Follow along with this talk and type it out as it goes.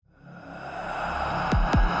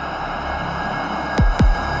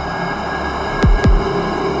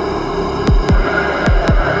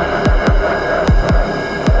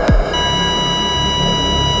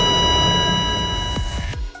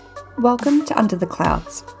Welcome to Under the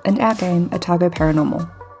Clouds, and our game Otago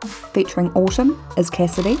Paranormal. Featuring Autumn as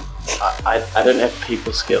Cassidy. I don't have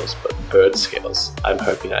people skills, but bird skills I'm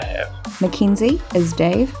hoping I have. Mackenzie as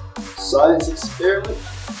Dave. Science experiment.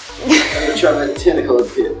 I'm gonna try my tentacle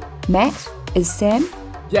appear. Matt as Sam.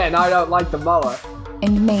 Yeah, and I don't like the mower.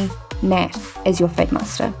 And me, Nat, as your Fate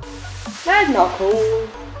Master. That's not cool.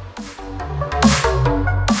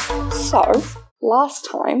 So, last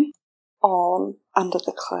time on Under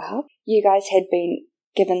the Cloud, you guys had been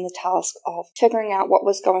given the task of figuring out what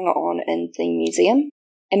was going on in the museum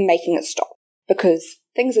and making it stop. Because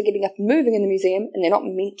things are getting up and moving in the museum and they're not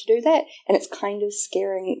meant to do that, and it's kind of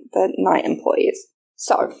scaring the night employees.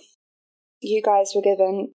 So, you guys were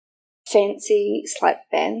given fancy slap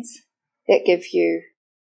bands that give you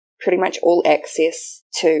pretty much all access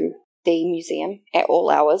to the museum at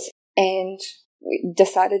all hours, and we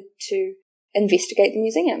decided to investigate the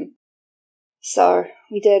museum. So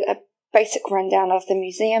we did a basic rundown of the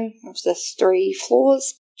museum, of the 3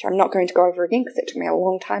 floors, which I'm not going to go over again because it took me a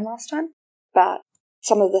long time last time, but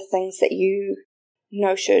some of the things that you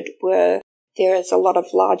noted were there is a lot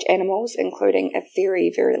of large animals, including a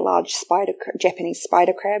very, very large Japanese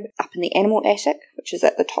spider crab up in the animal attic, which is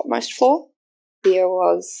at the topmost floor. There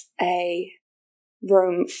was a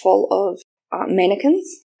room full of mannequins,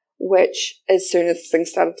 which as soon as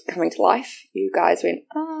things started coming to life, you guys went,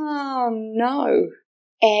 oh no.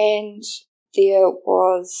 And there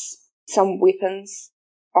was some weapons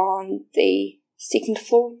on the 2nd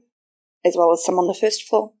floor, as well as some on the 1st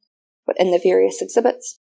floor, in the various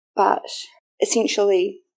exhibits. But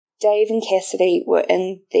essentially, Dave and Cassidy were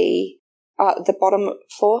in the bottom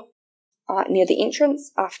floor, near the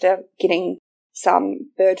entrance, after getting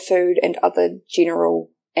some bird food and other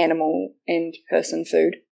general animal and person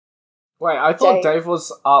food. Wait, I thought Dave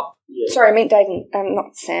was up. Yeah. Sorry, I meant Dave and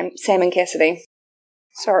not Sam. Sam and Cassidy.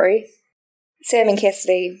 Sorry. Sam and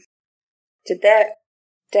Cassidy did that.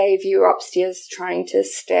 Dave, you were upstairs trying to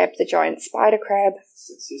stab the giant spider crab.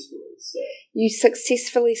 You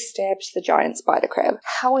successfully stabbed the giant spider crab.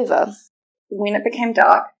 However, when it became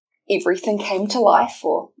dark, everything came to life,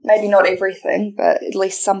 or maybe not everything, but at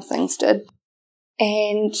least some things did.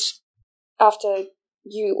 And after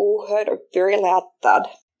you all heard a very loud thud,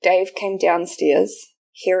 Dave came downstairs,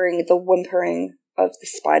 hearing the whimpering of the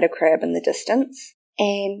spider crab in the distance,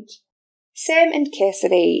 and Sam and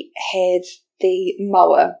Cassidy had the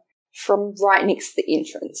mower from right next to the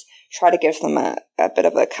entrance try to give them a bit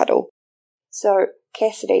of a cuddle. So,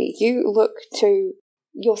 Cassidy, you look to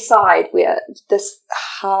your side where this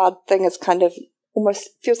hard thing is kind of almost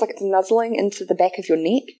feels like it's nuzzling into the back of your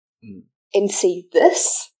neck, and see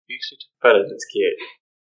this. You should put it, it's cute.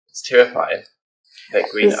 It's terrifying. That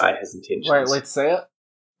green eye has intentions. Wait, let's see it.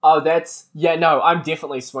 Oh, that's... Yeah, no, I'm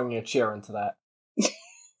definitely swinging a chair into that.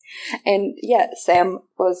 And yeah, Sam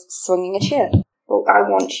was swinging a chair. Well, I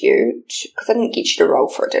want you to... Because I didn't get you to roll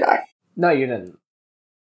for it, did I? No, you didn't.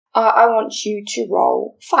 I want you to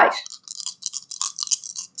roll fight.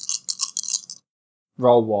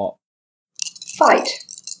 Roll what? Fight.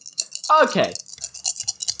 Okay.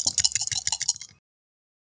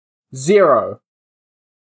 0.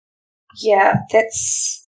 Yeah,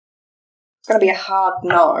 that's going to be a hard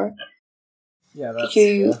no. Yeah, that's...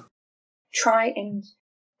 You fair. try and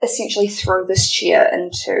essentially throw this chair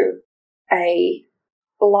into a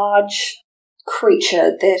large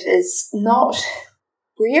creature that is not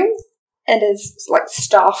real and is like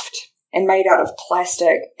stuffed and made out of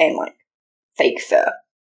plastic and like fake fur.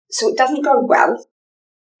 So it doesn't go well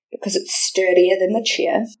because it's sturdier than the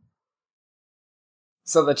chair.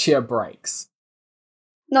 So the chair breaks.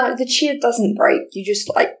 No, the chair doesn't break. You just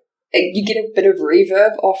you get a bit of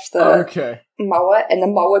reverb off the mower, and the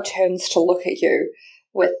mower turns to look at you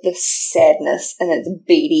with this sadness in its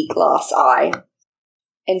beady glass eye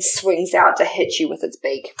and swings out to hit you with its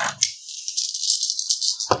beak.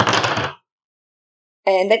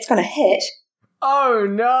 And that's going to hit. Oh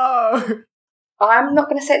no! I'm not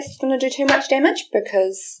going to say it's going to do too much damage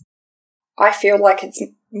because I feel like it's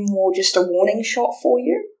more just a warning shot for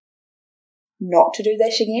you not to do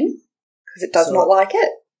that again because it does not like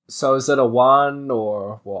it. So is it a 1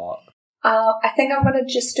 or what? I think I'm going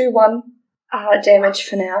to just do 1 damage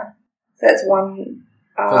for now. So that's 1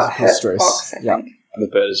 physical hit stress. box, I think. The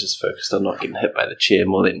bird is just focused on not getting hit by the chair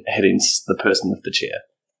more than hitting the person with the chair.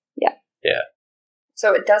 Yeah. Yeah.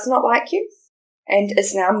 So it does not like you and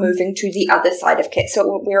is now moving to the other side of Cassidy.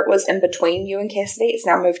 So where it was in between you and Cassidy, it's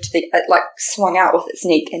now moved to it swung out with its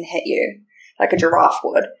neck and hit you like a giraffe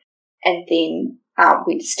would. And then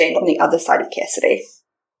we stand on the other side of Cassidy.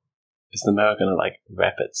 Is the mower going to,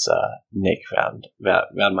 wrap its neck round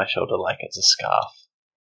my shoulder like it's a scarf?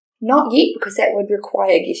 Not yet, because that would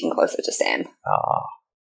require getting closer to Sam. Oh,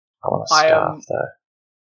 I want to starve, though.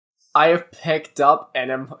 I have picked up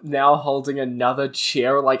and am now holding another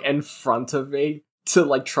chair, like, in front of me to,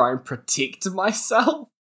 like, try and protect myself.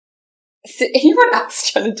 Is anyone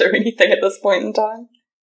else trying to do anything at this point in time?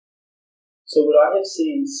 So would I have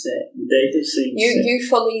seen Sam? Would they have seen Sam? You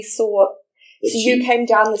fully saw... So you came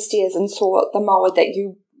down the stairs and saw the mower that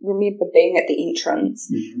you remember being at the entrance,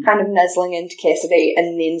 kind of nuzzling into Cassidy,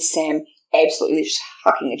 and then Sam absolutely just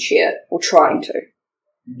hucking a chair, or trying to.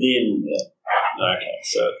 Then, okay,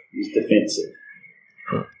 so he's defensive.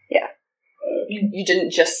 Yeah. You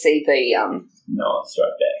didn't just see the... No, I'll strike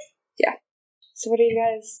back. Yeah. So what do you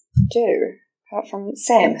guys do? Apart from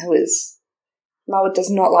Sam, who is... Mower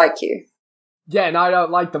does not like you. Yeah, and I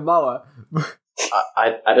don't like the mower.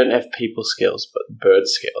 I don't have people skills, but bird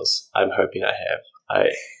skills. I'm hoping I have.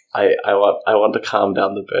 I want to calm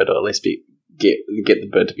down the bird, or at least get the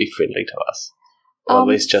bird to be friendly to us, or at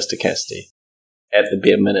least just to Cassidy. At the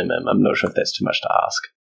bare minimum, I'm not sure if that's too much to ask.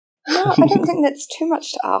 No, I don't think that's too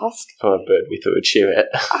much to ask. For a bird we threw a chair at.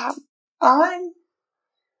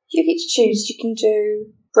 You get to choose. You can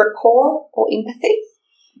do rapport or empathy.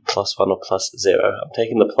 +1 or +0. I'm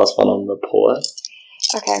taking the +1 on rapport.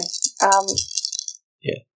 Okay.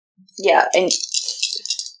 Yeah. Yeah, and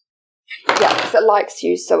because it likes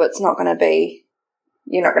you, so it's not going to be.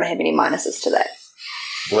 You're not going to have any minuses to that.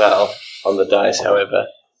 Well, on the dice, however,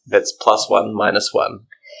 that's +1 -1 0.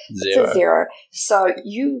 It's a 0. So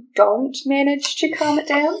you don't manage to calm it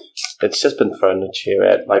down, It's just been thrown a chair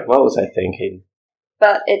at. Like, what was I thinking?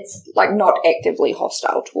 but it's like not actively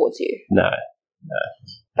hostile towards you. No.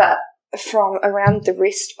 But from around the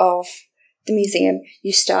rest of the museum,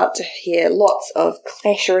 you start to hear lots of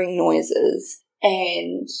clattering noises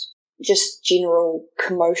and just general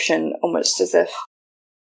commotion, almost as if...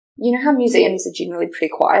 You know how museums are generally pretty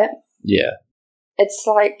quiet? Yeah. It's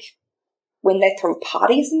like when they throw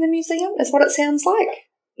parties in the museum, is what it sounds like.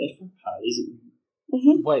 They throw parties.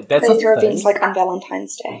 Mm-hmm. Wait, that's They a throw thing? events like on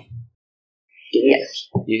Valentine's Day. Yeah.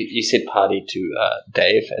 You said party to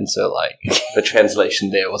Dave, and so, like, the translation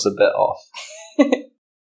there was a bit off.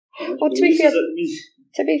 Well, to be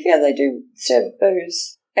fair, they do serve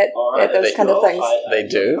booze at those kind of things. They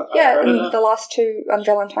do? Yeah, and the last two on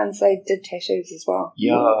Valentine's, they did tattoos as well.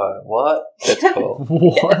 Yo, what? That's cool.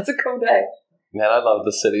 Yeah, What? it's a cool day. Man, I love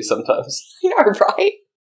the city sometimes. You know, right?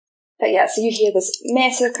 But yeah, so you hear this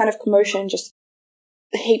massive kind of commotion, just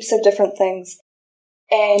heaps of different things.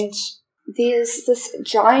 And there's this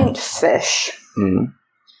giant fish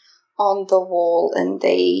on the wall in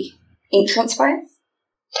the entranceway.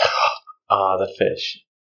 Ah, the fish.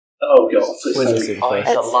 Oh, God. Please When don't is be- it Oh, it's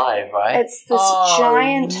fish? alive, right? It's this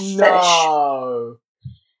giant fish. No.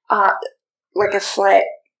 Like a flat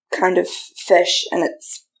kind of fish, and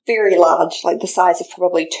it's very large, like the size of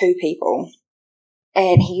probably 2 people.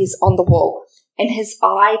 And he's on the wall, and his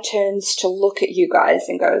eye turns to look at you guys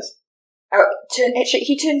and goes,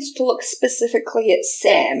 he turns to look specifically at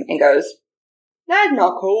Sam and goes, "That's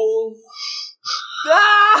not cool."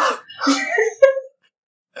 Ah!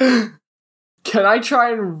 Can I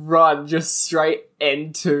try and run just straight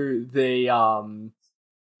into the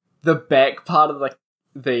back part of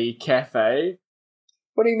the cafe?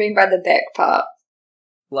 What do you mean by the back part?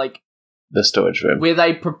 Like, The storage room. where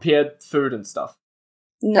they prepared food and stuff?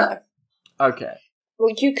 No. Okay.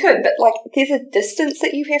 Well, you could, but like, there's a distance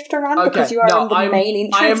that you have to run because Okay, you are no, in the I'm- main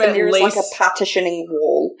I am entrance, and at there is like a least- partitioning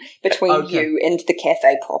wall between Okay. you and the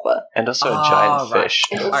cafe proper, And also a Ah, giant right. fish.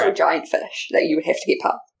 and also a Alright. giant fish that you would have to get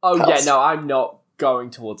past. Oh, yeah, Pass. no, I'm not going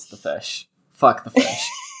towards the fish. Fuck the fish.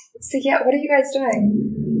 So yeah, what are you guys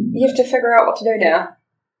doing? You have to figure out what to do now.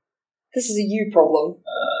 This is a you problem.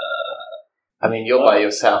 I mean, you're by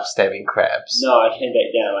yourself stabbing crabs. No, I came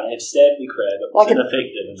back down. I had stabbed the crab. It was Like a-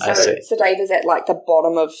 ineffective. I see. So Dave is at like the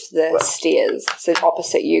bottom of the Well. stairs, so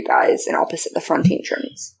opposite you guys and opposite the front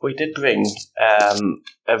entrance. We did bring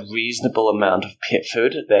a reasonable amount of pet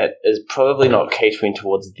food that is probably not catering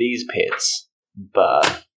towards these pets,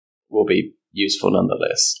 but will be useful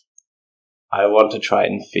nonetheless. I want to try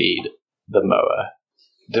and feed the mower.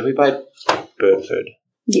 Did we buy bird food?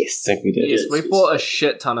 Yes. I think we did. Yes, we bought a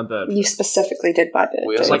shit ton of bird. You specifically did buy bird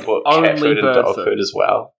We food. also Like, bought cat only food and bird dog food. food as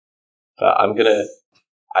well. But I'm gonna...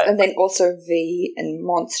 And then also V and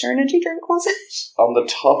Monster Energy drink, was it? On the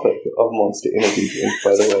topic of Monster Energy drink,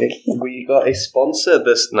 by the way, we got a sponsor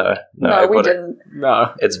this... No, I we bought it. didn't.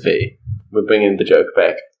 No. It's V. We're bringing the joke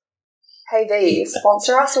back. Hey V,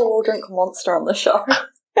 sponsor us or we'll drink Monster on the show.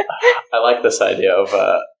 I like this idea of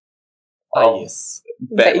Oh, yes.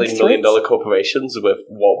 battling Vague million-dollar corporations with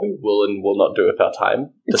what we will and will not do with our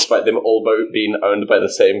time, despite them all both being owned by the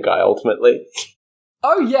same guy ultimately.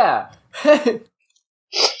 Oh, yeah.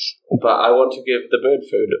 But I want to give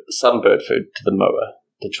some bird food to the mower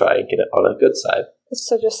to try and get it on a good side.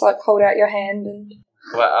 So just like hold out your hand and...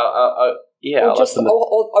 Well, I'll just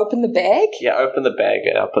open the bag? Yeah, open the bag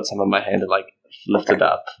and I'll put some in my hand and lift it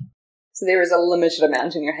up. So there is a limited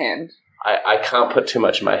amount in your hand. I can't put too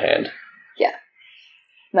much in my hand. Yeah.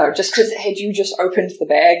 No, just because had you just opened the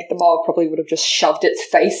bag, the mower probably would have just shoved its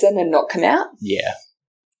face in and not come out. Yeah.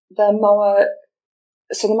 The mower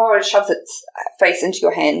shoves its face into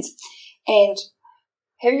your hands. And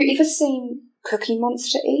have you ever seen Cookie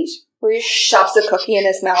Monster eat? Where he shoves a cookie in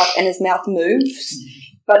his mouth and his mouth moves,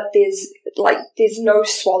 but there's no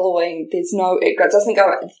swallowing. It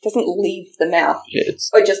doesn't leave the mouth.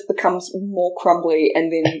 It just becomes more crumbly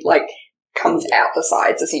and then comes out the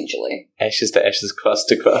sides essentially. Ashes to ashes, crust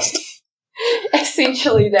to crust.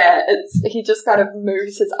 Essentially that. He just kind of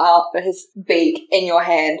moves his beak in your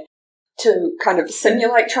hand to kind of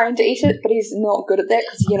simulate trying to eat it, but he's not good at that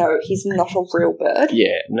because, he's not a real bird.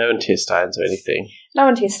 Yeah, no intestines or anything. No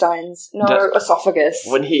intestines, no esophagus.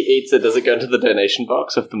 When he eats it, does it go into the donation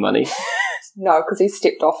box with the money? No, because he's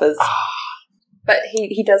stepped off his... But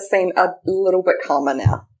he does seem a little bit calmer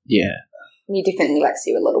now. Yeah. He definitely likes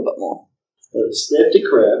you a little bit more. Snapped a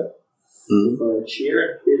crab for a chair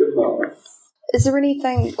and feed a mower. Is there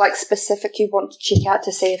anything specific you want to check out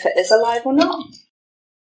to see if it is alive or not?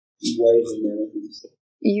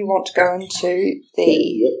 You want to go into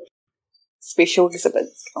the special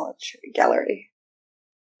exhibits gallery?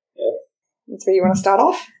 Yep. That's where you want to start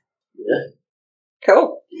off? Yeah.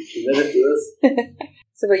 Cool. You committed to us.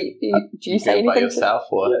 So do you say anything by yourself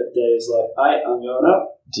or? Yeah, Dave's like, hey, I'm going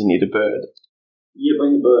up. Do you need a bird? Yeah,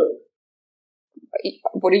 bring the bird.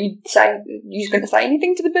 What are you saying? Are you going to say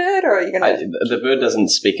anything to the bird, or are you going to... The bird doesn't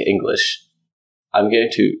speak English. I'm going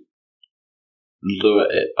to lure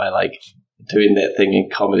it by doing that thing in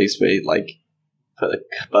comedies where you put a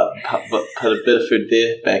bit of food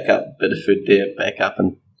there, back up, bit of food there, back up,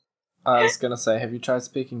 and... I was going to say, have you tried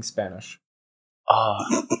speaking Spanish? Oh,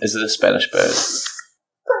 is it a Spanish bird?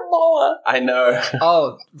 Moa. I know.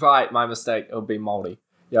 Oh, right, my mistake. It'll be Moldy.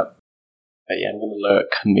 Yep. But yeah, I'm going to lure it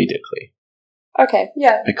comedically. Okay,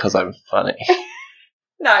 yeah. Because I'm funny.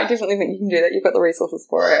 No, I definitely think you can do that. You've got the resources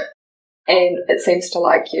for it. And it seems to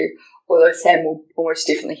like you, although Sam will almost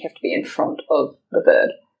definitely have to be in front of the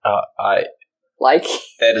bird.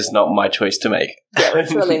 That is not my choice to make. Yeah,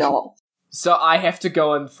 it's really not. So I have to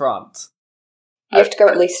go in front. You have to go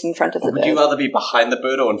at least in front of the bird. Would you rather be behind the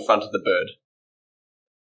bird or in front of the bird?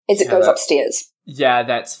 As it goes upstairs. Yeah,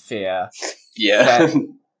 that's fair. Yeah.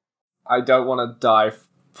 I don't want to die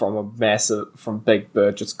from Big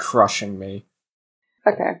Bird just crushing me.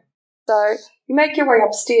 Okay. So, you make your way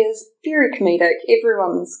upstairs, very comedic.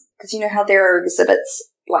 Everyone's, because you know how there are exhibits,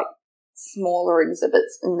 smaller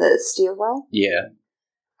exhibits in the stairwell? Yeah.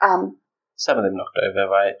 Some of them knocked over,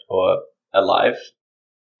 right? Or alive?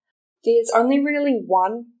 There's only really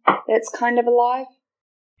one that's kind of alive,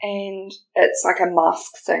 and it's like a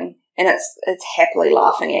mask thing, and it's happily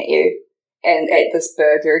laughing at you, and at this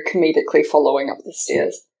bird very comedically following up the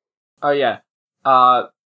stairs. Oh yeah.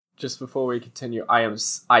 Just before we continue,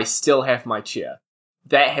 I still have my chair.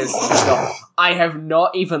 That has I have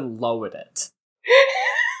not even lowered it.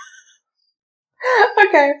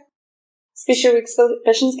 Okay. Special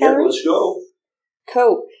exhibitions gallery? Yeah, let's go.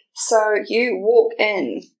 Cool. So you walk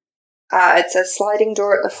in. It's a sliding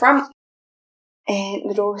door at the front, and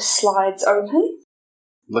the door slides open.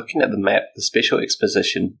 Looking at the map, the special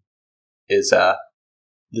exposition is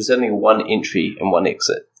there's only one entry and one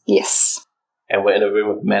exit. Yes. And we're in a room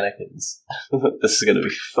with mannequins. This is going to be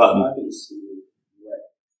fun.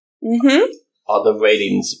 Mm-hmm. Oh, the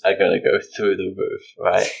ratings are going to go through the roof,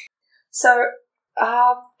 right? So,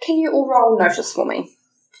 can you all roll notice for me?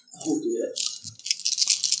 Oh, dear.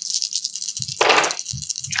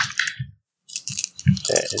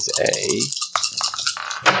 That is a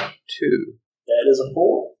 2. That is a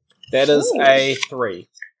 4. That is Ooh. a 3.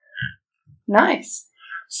 Nice.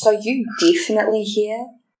 So you definitely hear...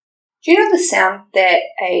 Do you know the sound that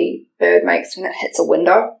a bird makes when it hits a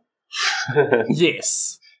window?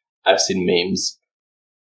 Yes. I've seen memes.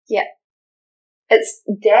 Yeah. It's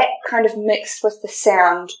that kind of mixed with the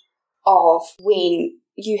sound of when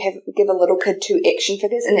you give a little kid 2 action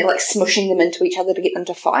figures and they're smushing them into each other to get them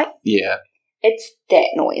to fight. Yeah. It's that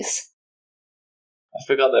noise. I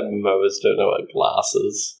forgot that mowers don't know what glass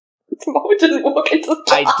is. The mower didn't walk into the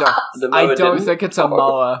glass. I don't think it's a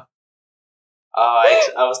mower. I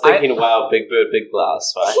was thinking, wow, big bird, big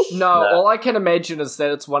glass, right? No, all I can imagine is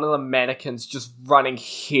that it's one of the mannequins just running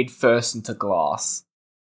headfirst into glass.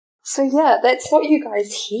 So yeah, that's what you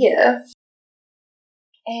guys hear.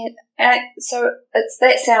 And so it's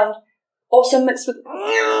that sound also mixed with...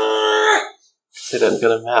 They don't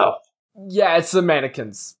got a mouth. Yeah, it's the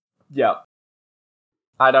mannequins. Yep.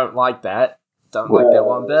 I don't like that. Don't like that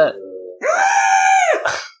one bit.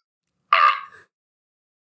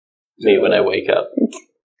 Me when I wake up.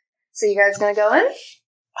 So you guys gonna go in?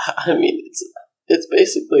 I mean, it's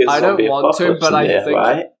basically a I don't zombie want to, apocalypse but in I there, think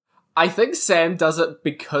right? I think Sam does it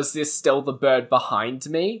because there's still the bird behind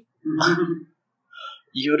me.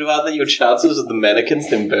 You would rather your chances with the mannequins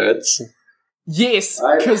than birds? Yes,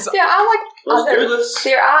 I- because There are Let's do this.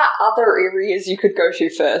 there are other areas you could go to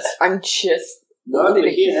first. I'm just No, we're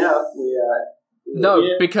here now. no,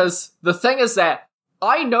 here. because the thing is that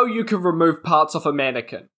I know you can remove parts off a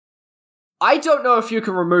mannequin. I don't know if you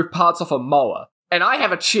can remove parts off a mower, and I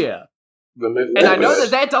have a chair, Remove and I know birds.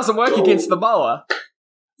 that doesn't work against the mower.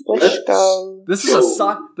 Let's go. This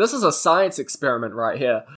is a science experiment right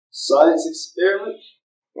here. Science experiment.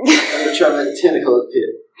 I'm gonna try and make a tentacle appear.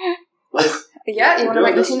 Yeah, you want to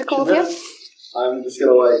make the tentacle appear? I'm just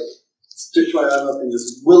gonna stretch my arm up and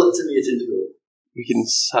just will it to be a tentacle. We can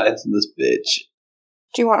science in this bitch.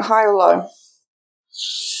 Do you want high or low?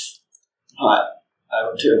 Hi,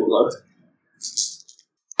 I'm terrible low.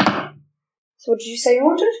 So what did you say you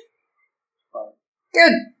wanted?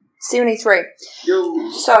 Good. 73.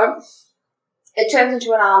 Yo. So, it turns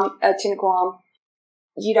into a tentacle arm.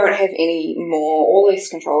 You don't have any more or less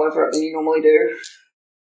control over it than you normally do.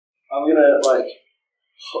 I'm gonna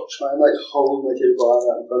try and hold my tentacle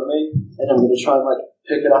arm out in front of me, and I'm gonna try and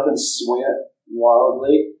pick it up and swing it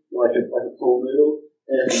wildly like a pool noodle,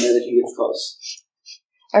 and if the mannequin gets close.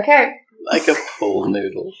 Okay. Like a pool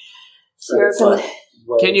noodle. So You're it's open.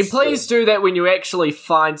 Can you please do that when you actually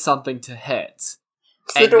find something to hit?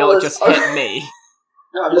 The And door not is just open. hit me.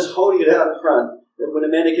 No, I'm just holding it out in front. And when a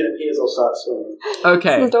mannequin appears, I'll start swinging.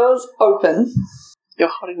 Okay. The door's open. You're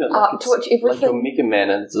holding it like, To which like everything... your Mega Man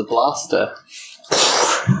and it's a blaster.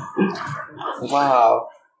 Wow.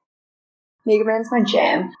 Mega Man's my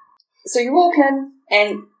jam. So you walk in,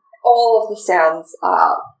 and all of the sounds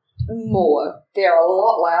are more. They're a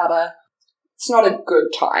lot louder. It's not a good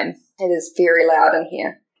time. It is very loud in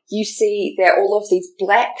here. You see that all of these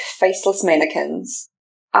black, faceless mannequins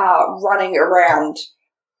are running around,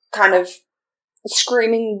 kind of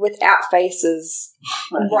screaming without faces,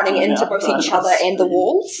 running into both each other and the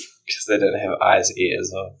walls. Because they don't have eyes,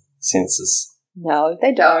 ears, or senses. No,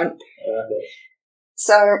 they don't.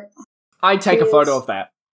 So... I take a photo of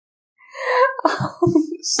that.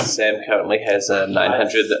 Sam currently has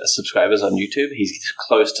 900 subscribers on YouTube. He's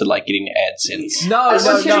close to getting AdSense. No, I no,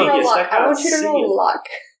 want you to no. roll Yes, luck. I I can't want you to see roll it. luck.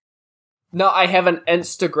 No, I have an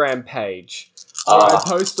Instagram page where I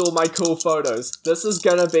post all my cool photos. This is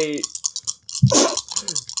gonna be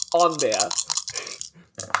on there.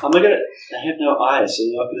 I'm not gonna. I have no eyes, so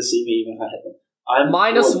you're not gonna see me even if I have them. I'm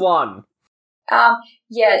 -1.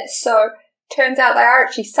 Yeah, so turns out they are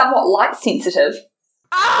actually somewhat light sensitive.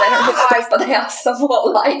 They don't have eyes, but they are somewhat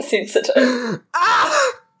light sensitive. No!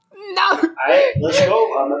 Let's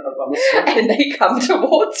go. I'm a swing. And they come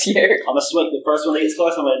towards you. I'm a swing. The first one that gets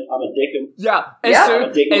close, I'm a dick him. Yeah, Yeah. I'm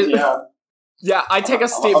a dick him with the arm. yeah, I take a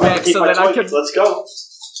step I'm gonna back keep so my that I twig. can. Let's go.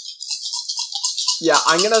 Yeah,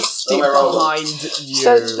 I'm gonna step my roll? behind you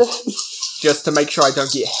So the, just to make sure I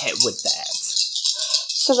don't get hit with that.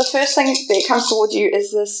 so the first thing that comes towards you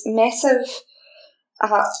is this massive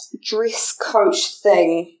dress coat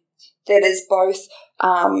thing that is both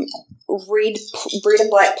red and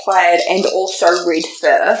black plaid and also red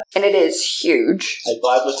fur, and it is huge. I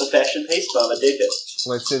vibe with the fashion piece, but I'm a dick it.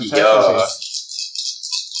 Let's see the Yeah. fashion piece.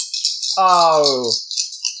 Oh.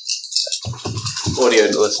 Audio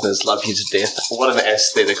listeners love you to death. What an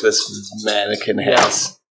aesthetic this mannequin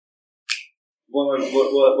has.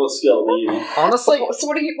 What skill are you? Honestly, So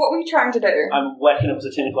what were you trying to do? I'm whacking up with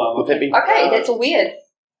a tentacle arm. Would that be- Okay, that's a weird.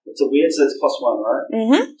 It's a weird, so it's +1, right?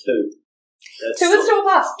 Mm-hmm. 2. That's 2 is still a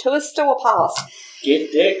pass. 2 is still a pass.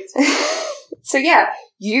 Get dicked. So yeah,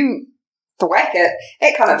 you thwack it.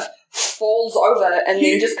 It kind of falls over and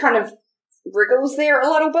then just kind of wriggles there a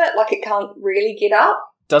little bit, like it can't really get up.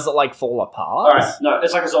 does it fall apart? Alright, no,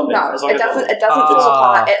 it's like a zombie. No, It's like it a doesn't. zombie. It doesn't fall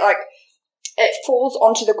Ah. apart. It falls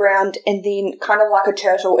onto the ground and then, kind of like a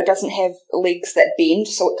turtle, it doesn't have legs that bend,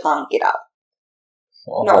 so it can't get up.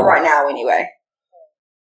 Oh. Not right now, anyway.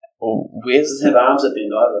 Oh, It where's doesn't have arms that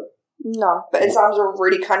bend either. No, but its arms are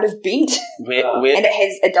already kind of bent, where and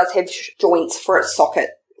it does have joints for its socket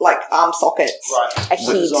like arm sockets, Right. a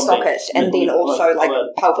head socket, and then also like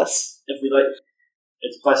pelvis. If we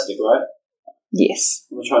it's plastic, right? Yes.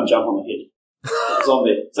 I'm gonna try and jump on the head. Like a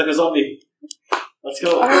zombie. It's like a zombie. Let's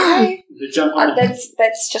go. Okay. Jump on the head.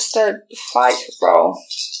 That's just a fight roll.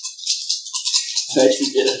 I actually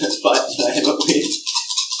did it in a fight today, but we.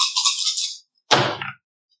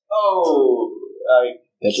 Oh,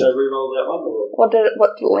 should I re-roll that one? Or? What did it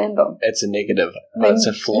land on? It's a negative. I mean, It's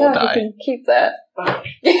a floor die. You can keep that. Fuck.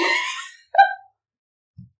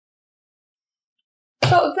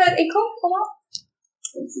 So is that equal or what?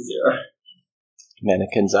 It's a 0.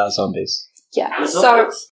 Mannequins are zombies. Yeah. It's So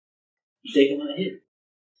not- Dig him in the head.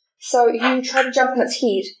 so you try to jump on its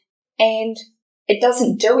head, and it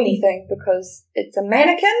doesn't do anything because it's a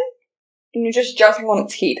mannequin, and you're just jumping on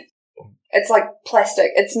its head. It's like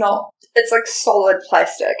plastic. It's not. It's like solid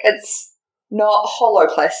plastic. It's not hollow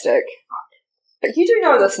plastic. But you do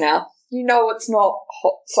know this now. You know it's not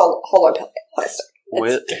hollow plastic.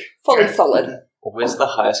 Where, It's fully solid. where's the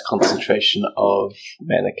highest concentration of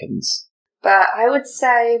mannequins? But I would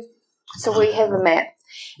say, so we have a map,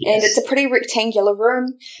 and it's a pretty rectangular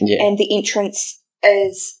room, Yeah. and the entrance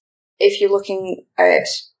is, if you're looking at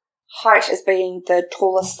height as being the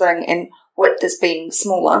tallest thing and width as being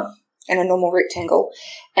smaller in a normal rectangle,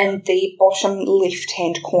 and the bottom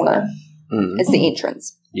left-hand corner is the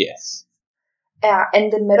entrance. Yes. In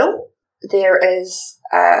the middle, there is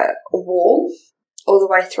a wall all the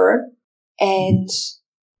way through, and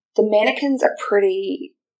the mannequins are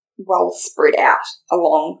pretty well spread out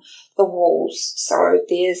along the walls. So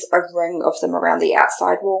there's a ring of them around the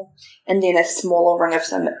outside wall, and then a smaller ring of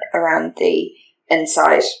them around the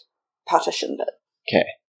inside partition bit. Okay.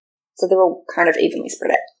 So they're all kind of evenly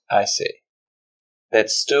spread out. I see. That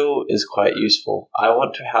still is quite useful. I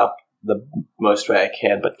want to help the most way I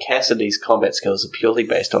can, but Cassidy's combat skills are purely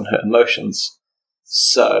based on her emotions.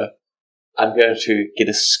 So, I'm going to get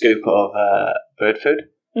a scoop of bird food,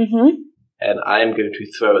 Mm-hmm. and I am going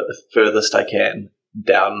to throw it the furthest I can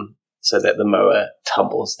down so that the mower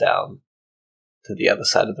tumbles down to the other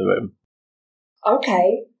side of the room.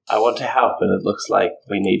 Okay. I want to help, and it looks like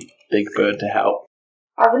we need Big Bird to help.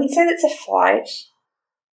 I wouldn't say that's a fight.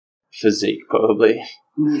 Physique, probably.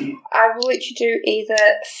 I will let you do either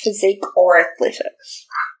physique or athletics.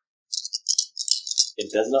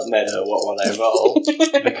 It does not matter what one I roll,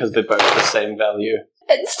 because they're both the same value.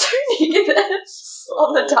 It's 2 negatives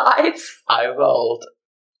on the die. I rolled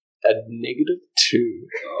a -2.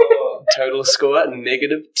 Total score,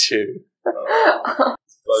 -2.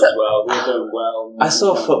 Bodes well. We're doing well. I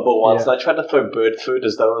saw football once, and I tried to throw bird food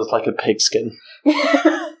as though it was like a pigskin.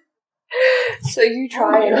 So you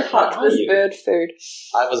try and huck this bird food.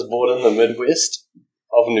 I was born in the Midwest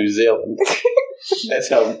of New Zealand. That's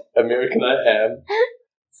how American I am.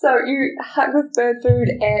 So you huck this bird food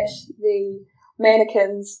at the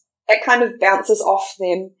mannequins. It kind of bounces off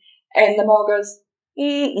them, and the mole goes,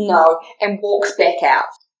 no, and walks back out.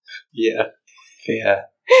 Yeah, fair.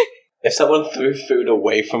 If someone threw food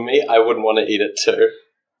away from me, I wouldn't want to eat it too.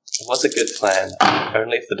 It was a good plan,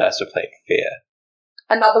 only if the dice were played fair.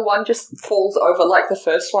 Another one just falls over like the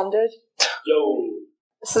first one did. Yo.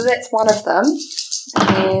 So that's one of them.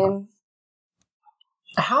 And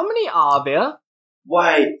How many are there?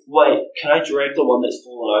 Wait. Can I drag the one that's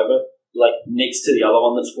fallen over, like, next to the other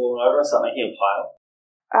one that's fallen over and start making a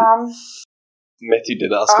pile? Matthew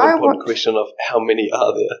did ask an important question of how many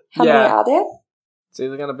are there? How many are there? It's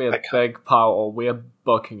either going to be a big pile or we're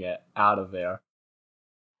booking it out of there.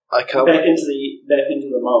 I can't. Back into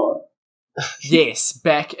the mower. Yes,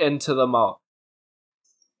 back into the mob.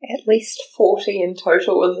 At least 40 in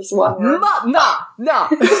total in this one room. Nah.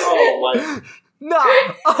 Oh my. Nah,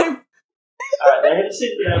 I'm... Alright, they haven't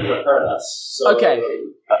seemed to be able to hurt us. So. Okay.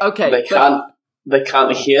 They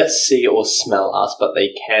can't hear, see, or smell us, but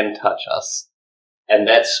they can touch us. And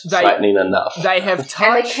that's frightening enough. They have And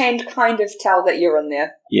touch. they can kind of tell that you're in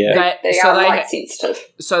there. Yeah. They are light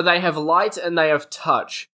sensitive. So they have light and they have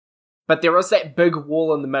touch. But there is that big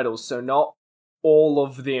wall in the middle, so not all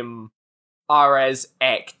of them are as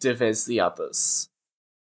active as the others.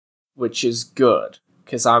 Which is good,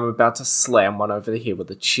 because I'm about to slam one over the head with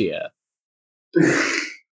a chair. Get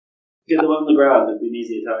the one on the ground, it'd be an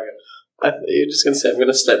easier target. I thought you were just going to say, I'm going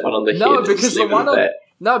to slap one on the head. No, and because just the leave it one at on that.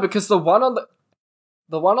 no, because the one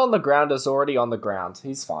on the ground is already on the ground.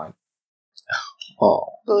 He's fine. Oh.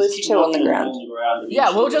 Well, there's Keep 2 on the knocking them ground. on the ground Yeah,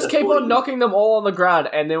 we'll eventually. just keep on knocking them all on the ground,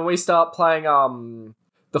 and then we start playing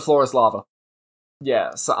The Floor is Lava.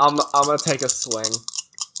 Yeah, so I'm gonna take a swing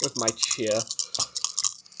with my chair.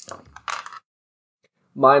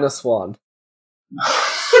 -1.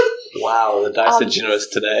 Wow. Wow, the dice are generous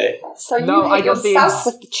today. So you No, I hit got the yourself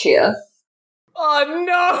with the chair, Oh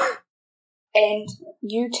no! and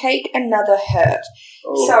you take another hurt.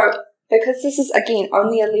 Oh. So, because this is, again,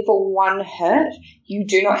 only a level 1 hurt, you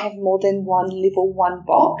do not have more than one level 1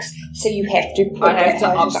 box, so you have to put I have that to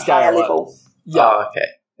hurt at a upscale higher it. level. Yeah. Oh, okay.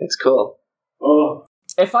 That's cool. Oh.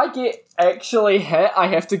 If I get actually hit, I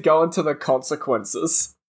have to go into the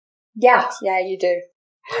consequences. Yeah, you do.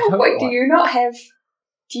 I don't Wait, want-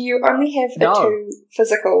 do you only have No. a 2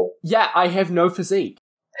 physical? Yeah, I have no physique.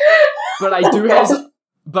 But I do have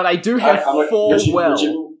I'm a- 4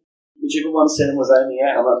 will. Whichever one Sam was aiming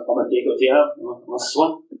at, I'm a dig or down. I'm a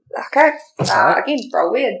swing. Okay. Alright. Again,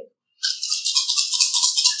 roll weird.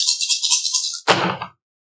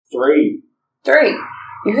 3. 3.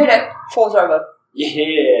 You hit it, falls over.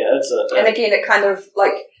 Yeah, that's it. And again, it kind of,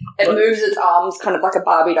 it moves its arms kind of like a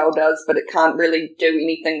Barbie doll does, but it can't really do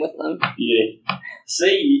anything with them. Yeah.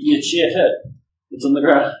 See, your chair hit. It's on the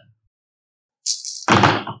ground.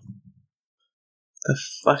 The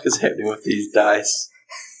fuck is happening with these dice?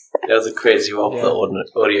 That was a crazy roll for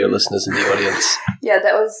the audio listeners in the audience. Yeah,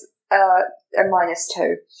 that was a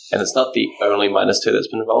 -2. And it's not the only -2 that's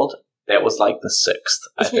been rolled. That was like the 6th,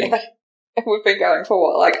 I think. Yeah. We've been going for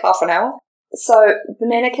what, like half an hour? So the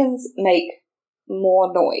mannequins make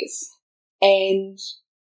more noise, and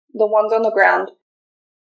the ones on the ground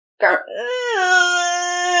go.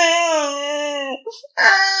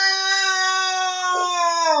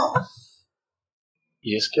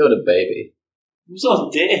 You just killed a baby. It was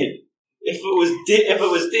not dead. If it was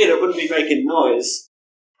dead, it wouldn't be making noise.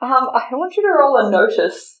 I want you to roll a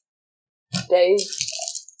notice, Dave.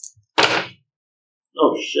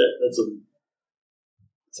 Oh shit, that's a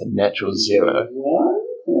It's a natural 0. what?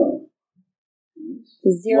 Oh.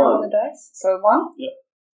 0 on One. the dice, so 1. Yep.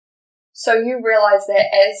 So you realise that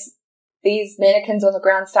as these mannequins on the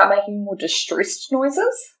ground start making more distressed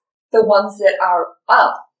noises, the ones that are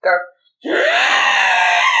up go.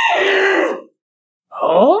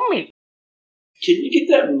 Homie! Can you get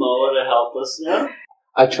that mower to help us now?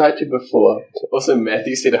 I tried to before. Also,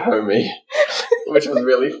 Matthew said homie, which was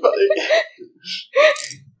really funny.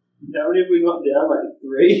 How many have we knocked down? Like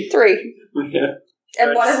 3? 3. Yeah.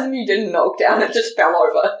 And one of them you didn't knock down, it just fell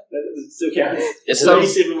over. That still counts. Is So-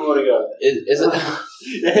 37 more to go. Is it?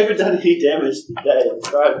 They haven't done any damage today, as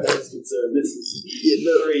far as that's concerned. This is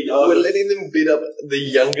 3 We're dollars. letting them beat up the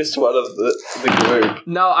youngest one of the group.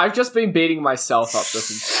 No, I've just been beating myself up this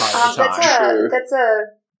entire time. True.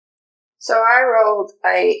 So I rolled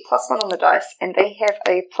a +1 on the dice, and they have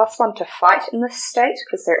a +1 to fight in this state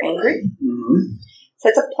because they're angry. Mm-hmm. So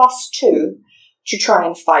it's a +2 to try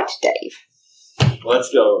and fight Dave. Let's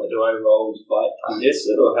go. Do I roll to fight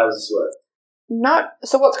contested, or how does this work? No.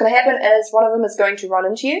 So what's going to happen is one of them is going to run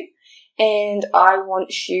into you, and I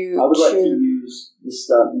want you I would like to to. use the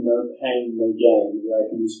stunt No Pain, No Gain, where I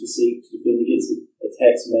can use physique to defend against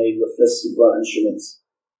attacks made with fists or blunt instruments.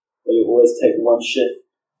 But you always take 1 shift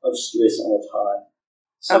of stress on a tie.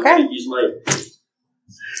 So Okay. I'm going to use my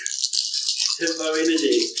Himbo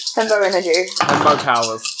energy. Himbo energy. And my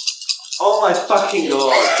powers. Oh my fucking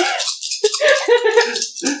god.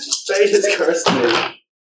 Fate has cursed me.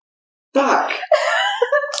 Fuck.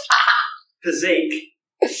 Physique.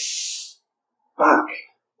 Fuck.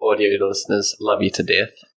 Audio listeners, love you to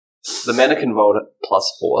death. The mannequin rolled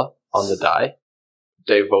 +4 on the die.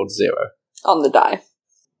 Dave rolled 0. On the die.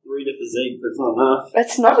 3 to physique, but it's not enough.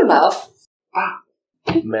 It's not enough.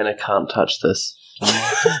 Mana can't touch this.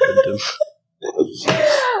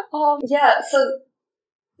 Yeah, so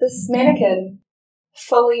this mannequin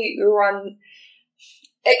fully run.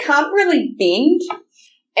 It can't really bend,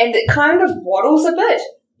 and it kind of waddles a bit,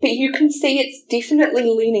 but you can see it's definitely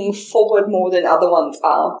leaning forward more than other ones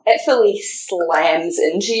are. It fully slams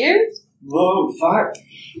into you. Whoa, fuck.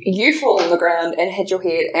 You fall on the ground and hit your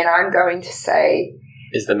head, and I'm going to say,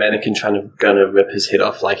 Is the mannequin gonna rip his head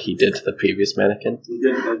off like he did to the previous mannequin?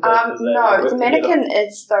 no, the mannequin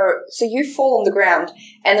is so you fall on the ground,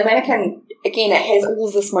 and the mannequin, again, it has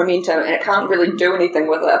all this momentum, and it can't really do anything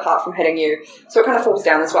with it apart from hitting you, so it kind of falls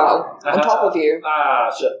down as well, on top of you, Ah,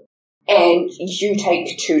 shit. and you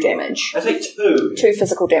take 2 damage. I take 2. 2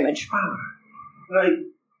 physical damage.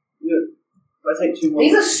 I take 2 more.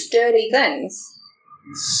 These are sturdy things,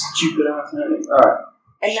 Stupid ass mannequin. Alright.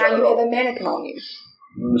 and now you have a mannequin on you.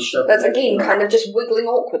 That's That's, again, kind of just wiggling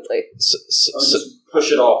awkwardly. So, I'll just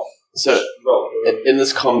push it off. so Roll. in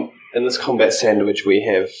this combat sandwich, we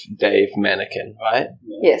have Dave mannequin, right?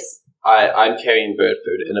 Yes. I'm carrying bird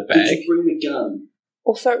food in a Did bag. you bring the gun?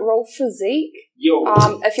 Also, roll physique. Yo.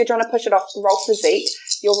 If you're trying to push it off, roll physique.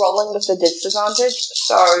 You're rolling with the disadvantage,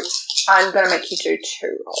 so I'm going to make you do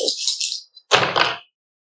 2 rolls.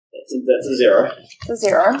 That's a 0. It's a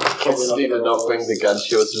 0. Cassidy did not bring the gun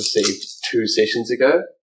she was received 2 sessions ago,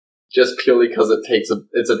 just purely because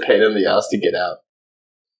it's a pain in the ass to get out.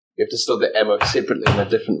 You have to store the ammo separately in a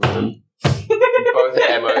different room. Both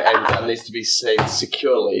ammo and gun needs to be saved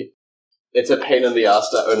securely. It's a pain in the ass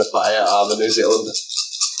to own a firearm in New Zealand.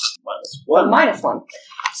 -1. -1.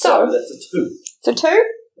 So So, that's a 2. so 2.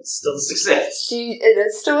 It's still a success. It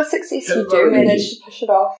is still a success. You do Hooray. manage to push it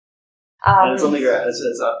off. And it's on the ground. It's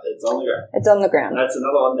on the ground. It's on the ground. That's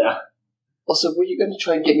another one down. Also, were you going to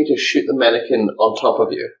try and get me to shoot the mannequin on top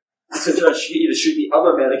of you? So try to shoot the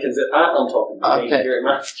other mannequins that aren't on top of you. Thank you very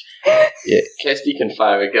much. Yeah, Cassidy can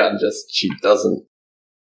fire a gun, just she doesn't.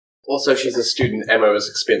 Also, she's a student, ammo is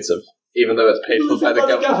expensive, even though it's paid for by the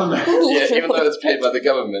government. Yeah, even though it's paid by the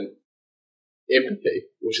government. Empathy,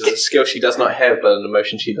 which is a skill she does not have, but an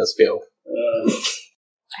emotion she does feel.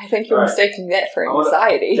 I think you're Alright. mistaking that for I wanna-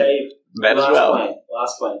 anxiety. Dave, That as well.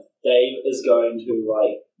 last plan. Dave is going to,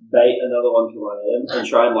 bait another one to run at him and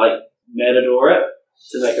try and, matador it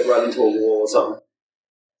to make it run into a wall or something.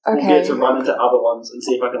 We'll Okay. get to run into other ones and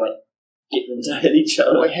see if I can, get them to hit each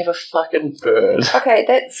other. We have a fucking bird. Okay,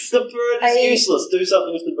 that's The bird is useless. Do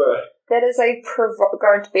something with the bird. that is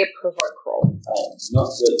going to be a provoke roll. Not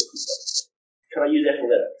good. Can I use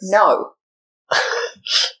athletics? No,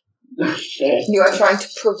 Okay. you are trying to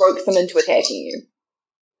provoke them into attacking you.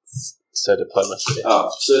 So diplomacy. Oh,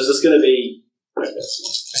 so is this going to be...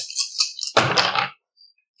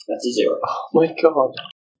 That's a 0. Oh my god.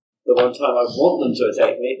 The one time I want them to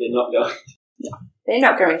attack me, they're not going. They're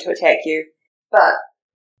not going to attack you, but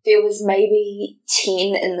there was maybe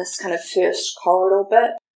 10 in this kind of first corridor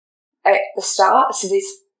bit at the start, so there's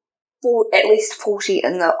at least 40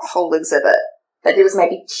 in the whole exhibit, but there was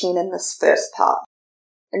maybe 10 in this first part,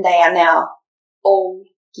 and they are now all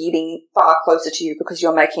getting far closer to you because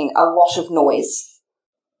you're making a lot of noise.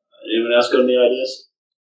 Anyone else got any ideas?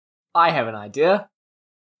 I have an idea,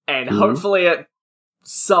 and hopefully it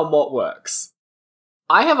somewhat works.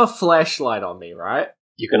 I have a flashlight on me, right?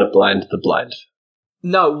 You're going to blind the blind.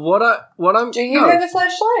 No, what I'm... Do you no. have a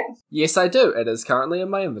flashlight? Yes, I do. It is currently in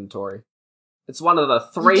my inventory. It's one of the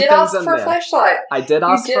 3 You did things ask in for there. a flashlight. I did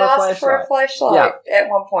ask You for did a ask flashlight. for a flashlight at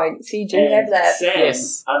one point, so you do have that. Sam,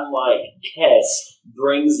 Yes. unlike Cass,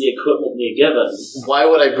 brings the equipment they're given. Why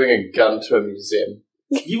would I bring a gun to a museum?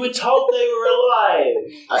 You were told they were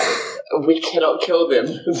alive. We cannot kill them.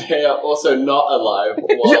 They are also not alive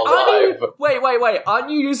Yeah, while aren't alive. Wait. Aren't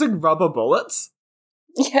you using rubber bullets?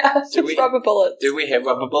 Yeah, Do just we- rubber bullets. Do we have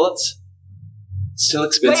rubber bullets? Still They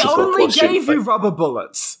expensive for a only Porsche, gave but- you rubber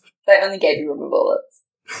bullets. They only gave you rubber bullets.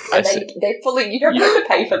 I And see. they fully, you don't have to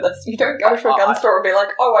pay for this. You don't go to a gun store and be like,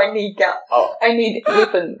 oh, I need Oh. I need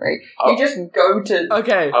weaponry. Oh. You just go to,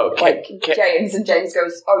 Okay. Oh, like, James, and James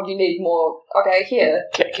goes, oh, you need more. Okay, here.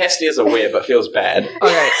 Cassidy is aware but feels bad.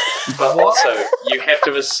 Okay. But also, you have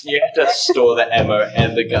to store the ammo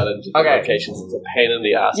and the gun in different Okay. locations. It's a pain in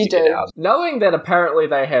the ass You to get do. out. Knowing that apparently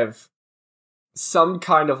they have some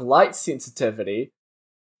kind of light sensitivity,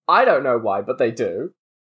 I don't know why, but they do.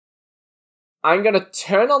 I'm gonna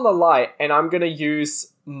turn on the light and I'm gonna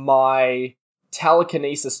use my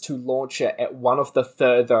telekinesis to launch it at one of the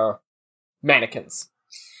further mannequins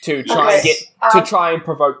to try and Okay, to try and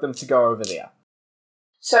provoke them to go over there.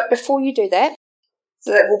 So before you do that,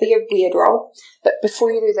 so that will be a weird roll, but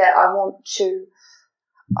before you do that, I want you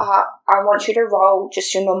to roll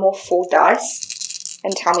just your normal 4 dice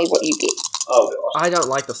and tell me what you get. Oh, God. I don't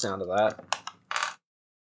like the sound of that.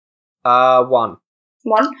 1.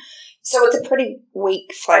 1. So it's a pretty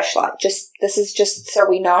weak flashlight. This is just so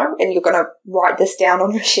we know, and you're going to write this down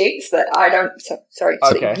on your sheet so that I don't. So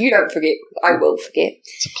Okay. that you don't forget. I will forget.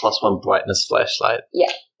 It's a +1 brightness flashlight.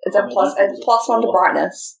 It's a plus 1 to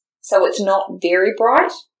brightness, so it's not very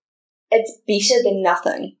bright. It's better than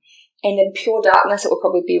nothing, and in pure darkness, it would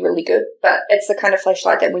probably be really good. But it's the kind of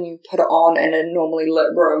flashlight that when you put it on in a normally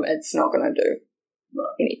lit room, it's not going to do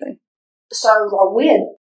anything. So roll weird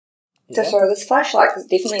to throw this flashlight because it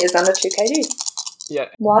definitely is under 2 kg. Yeah.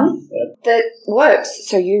 1 that works,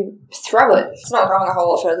 so you throw it. It's not going a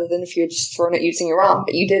whole lot further than if you had just thrown it using your arm,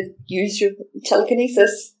 but you did use your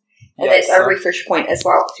telekinesis, and Yeah, that's so- a refresh point as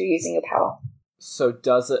well to using your power. So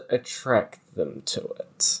does it attract them to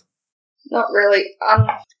it? Not really.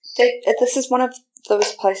 This is one of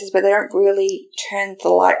those places where they don't really turn the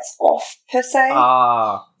lights off per se.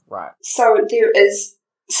 Ah, right. So there is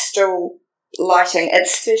still lighting.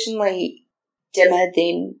 It's certainly dimmer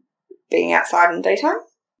than being outside in daytime,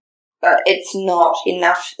 but it's not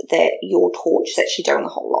enough that your torch is actually doing a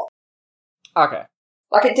whole lot. Okay.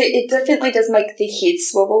 Like, it definitely does make their heads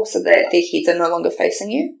swivel so that their heads are no longer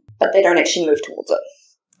facing you, but they don't actually move towards it.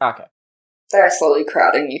 Okay. They are slowly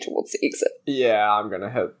crowding you towards the exit. Yeah, I'm gonna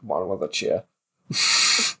hit one with a chair.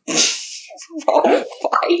 Roll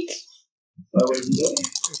fight. What are you doing?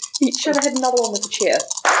 You should have had another one with the chair.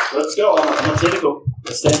 Let's go. I'm tentacle.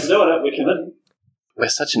 The Stan's doing it. We're committed. We're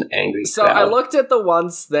such an angry So crowd. I looked at the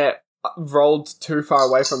ones that rolled too far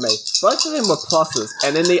away from me. Both of them were pluses,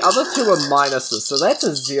 and then the other two were minuses, so that's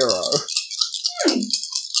a 0.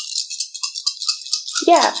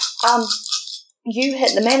 Yeah, you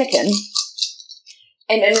hit the mannequin,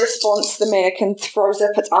 and in response, the mannequin throws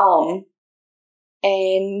up its arm,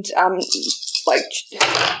 and, I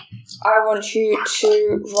want you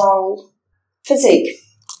to roll physique.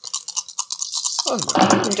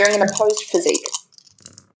 I'm doing an opposed physique.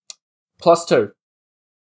 +2.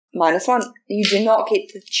 -1. You do not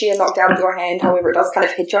get the chair knocked out of your hand, however, it does kind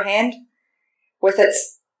of hit your hand with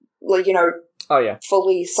its, Oh yeah.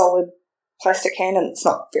 fully solid plastic hand, and it's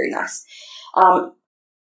not very nice.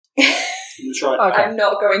 You try. Okay. I'm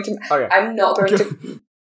not going to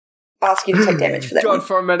ask you to take damage for that God, one.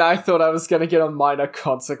 for a minute I thought I was gonna get a minor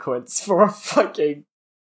consequence for a fucking...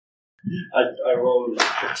 I rolled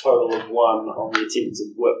a total of 1 on the attempt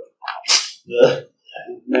to whip the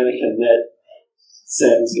mannequin that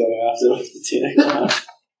Sam's going after with the tentacle.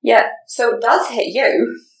 Yeah, so it does hit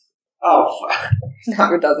you. Oh, fuck.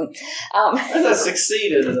 No, it doesn't. I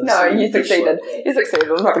succeeded. No, you succeeded. You succeeded.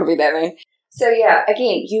 I'm not going to be that mean. So yeah,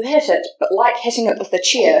 again, you hit it, but like hitting it with the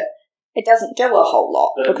chair, it doesn't do a whole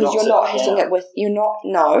lot But it because you're knocks not it hitting down. it with. You're not.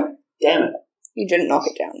 No, Damn it. you didn't knock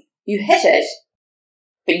it down. You hit it,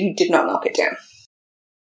 but you did not knock it down.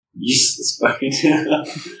 Useless fucking.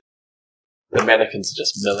 The mannequins are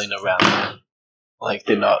just milling around. Like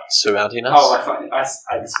they're not surrounding us. Oh,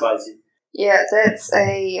 I despise you. Yeah, that's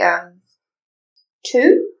a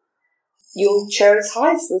 2. You'll chose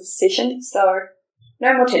highs this session, so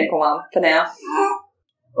no more tentacle arm for now.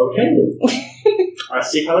 Okay then. I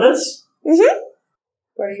see how it is. What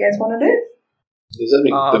do you guys want to do? There's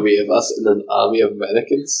only 3 of us in an army of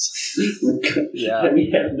mannequins. Yeah.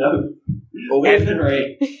 We have no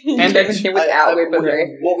weaponry. And everything without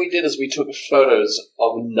weaponry. What we did is we took photos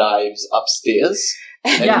of knives upstairs.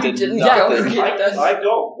 Yeah, did didn't nothing. go get them. I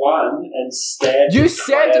got one and stabbed. You the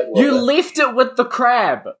said crab with you it. left it with the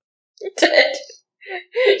crab. Did.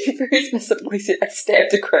 You very specifically said I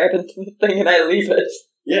stabbed a crab into the thing and I leave it.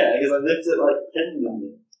 Yeah, because I left it like hidden in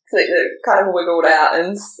there. So it kind of wiggled out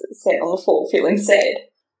and sat on the floor feeling sad.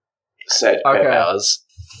 Sad crab Okay. hours.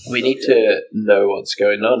 We need to know what's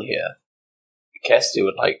going on here. Cassidy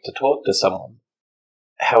would like to talk to someone.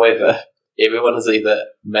 However, everyone is either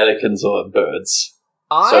mannequins or birds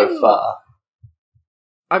so far.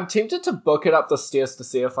 I'm tempted to book it up the stairs to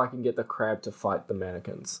see if I can get the crab to fight the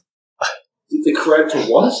mannequins. The crab to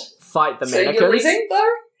what? Fight the So you're mannequins? leaving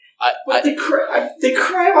though? But the crab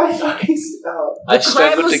I fucking... I The struggled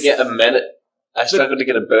crab to was- get I struggled to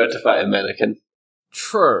get a bird to fight a mannequin.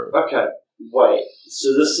 True. Okay, wait. So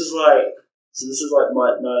this is like my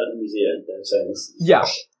night at the museum, they're saying this. Yeah.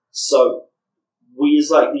 So, where's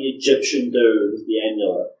like the Egyptian dude with the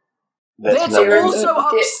amulet? That's number zero. also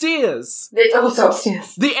Yeah. upstairs. That's also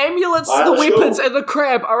upstairs. The amulets, Alright, the let's weapons, go. and the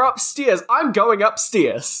crab are upstairs. I'm going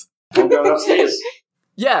upstairs. I'm going upstairs.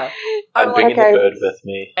 Yeah. I'm I'm bringing okay. the bird with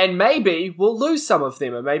me. And maybe we'll lose some of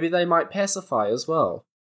them, and maybe they might pacify as well.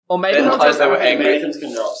 Or maybe Then they'll implies just... they were Okay, angry. Mannequins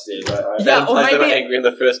can go upstairs. Yeah, That or implies they were maybe- angry in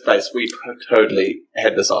the first place. We totally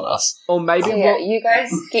had this on us. Or maybe So yeah, we'll... you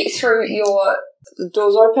guys get through the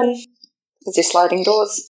doors open, because they're sliding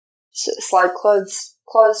doors, slide closed,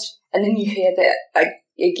 and then you hear that,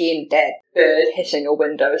 again, that bird hitting a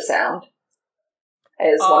window sound.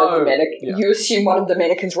 As one of the yeah. you assume one of the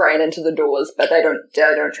mannequins ran into the doors, but they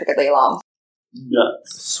don't trigger the alarm. No. Or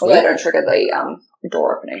Sweet. they don't trigger the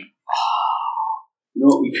door opening. You know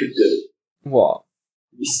what we could do? What?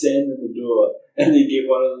 We stand in the door, and then get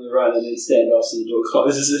one of them to run, and then stand off so the door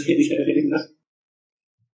closes and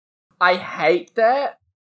I hate that.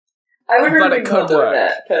 I would But really it could not do work.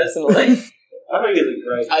 that, personally. I think it's a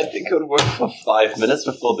great... I think it would work for 5 minutes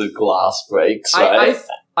before the glass breaks, I right?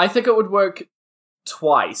 I think it would work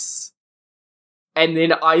twice. And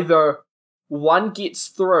then either one gets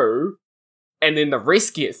through, and then the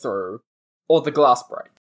rest get through, or the glass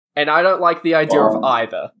break. And I don't like the idea of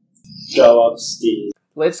either. Go upstairs.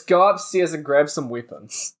 Let's go upstairs and grab some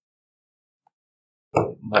weapons.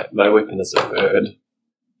 My weapon is a bird.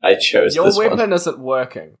 I chose Your this weapon one. isn't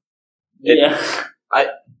working. Yeah.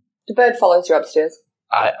 The bird follows you upstairs.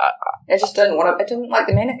 I It just didn't want to. It didn't like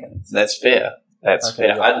the mannequins. That's fair. That's Okay,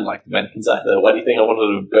 fair. yeah. I didn't like the mannequins either. Why do you think I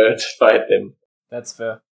wanted a bird to fight them? That's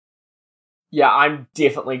fair. Yeah, I'm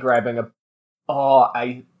definitely grabbing a... Oh,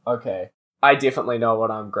 okay. I definitely know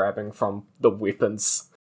what I'm grabbing from the weapons.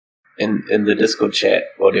 In the Discord chat,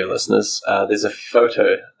 audio listeners, there's a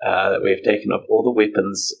photo that we've taken of all the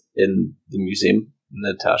weapons in the museum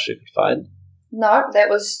Natasha could find. No, that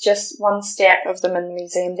was just one stack of them in the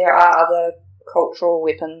museum. There are other cultural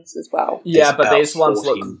weapons as well. Yeah, but about these ones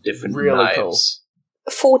look 14 different really knives.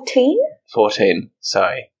 14? 14,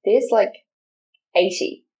 sorry. There's like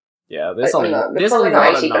 80. Yeah, there's Like, a no, lot. There's a probably lot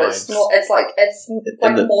not of 80, but knives. it's not. It's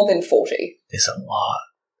like the- more than 40. There's a lot.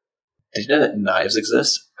 Did you know that knives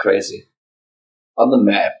exist? Crazy. On the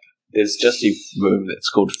map, there's just a room that's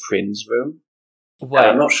called Friends Room. And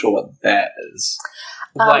I'm Wait, not sure what that is.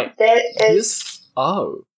 wait. That is This?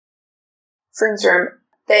 Oh. Friends Room.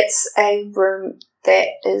 That's a room that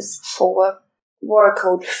is for what are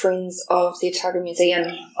called Friends of the Otago Museum.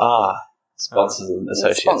 Ah, sponsors and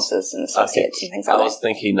associates. Sponsors and associates and things I like was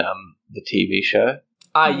thinking the TV show.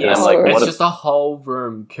 Yes, I'm like, it's what just a whole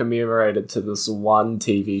room commemorated to this one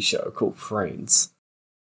TV show called Friends.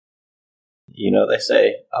 You know what they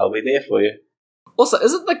say, I'll be there for you. Also,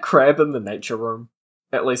 isn't the crab in the nature room?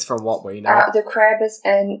 At least from what we know. that. The crab is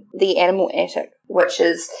in the animal attic, which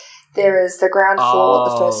is there is the ground floor,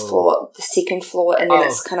 the first Oh. floor, the second floor, and then Oh.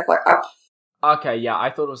 it's kind of like up. Okay, yeah, I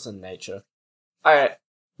thought it was in nature. Alright,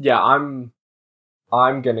 yeah, I'm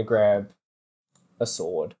gonna grab a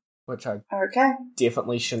sword, which I Okay.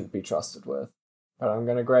 definitely shouldn't be trusted with. But I'm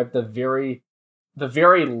gonna grab the very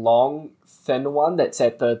long, thin one that's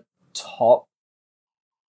at the top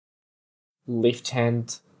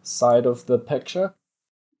left-hand side of the picture.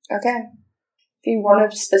 Okay. If you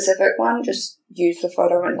want a specific one, just use the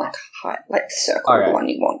photo and circle Okay. the one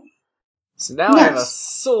you want. So now I have a Nice.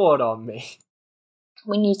 sword on me.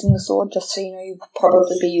 When using the sword, just so you know, you'll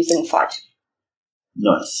probably be using fight.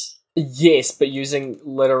 Nice. Yes, but using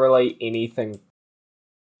literally anything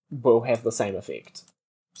will have the same effect.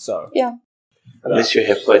 So, Unless you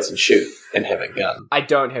have points and shoot and have a gun. I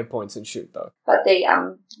don't have points and shoot though. But the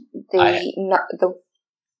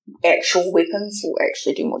actual weapons will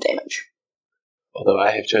actually do more damage. Although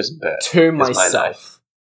I have chosen Bert. To my myself.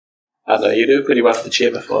 I know, you do pretty well for the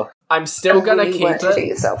chair before. I'm still gonna You keep weren't to it,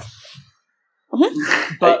 yourself.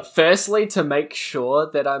 but firstly, to make sure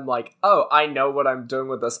that I'm like, oh, I know what I'm doing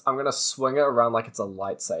with this, I'm gonna swing it around like it's a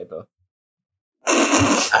lightsaber.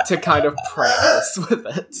 To kind of practice with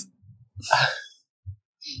it.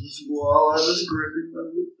 While I was gripping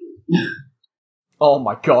my Oh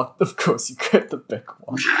my god, of course you get the big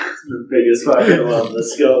one. the biggest fucking one.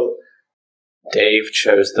 Let's go. Dave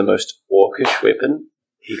chose the most orcish weapon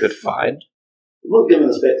he could find. We're not giving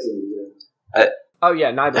us back to the museum. Oh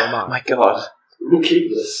yeah, neither am Oh I. my god, We'll keep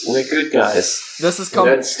this. we're good guys. This is We don't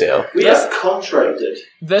con- steal. We Yes. are contracted.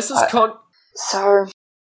 this is So,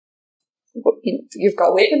 you've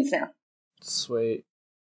got weapons now. Sweet.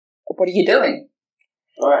 What are you doing?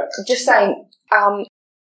 Alright. I'm just saying,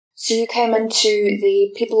 so you came into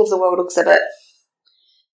the People of the World exhibit,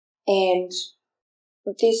 and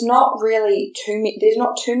there's not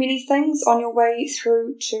too many things on your way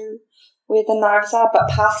through to where the knives are, but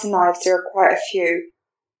past the knives there are quite a few,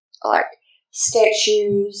 like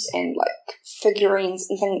statues and like figurines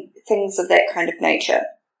and things of that kind of nature,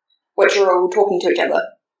 which are all talking to each other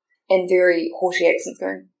in very haughty accents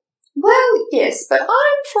going, well, yes, but I'm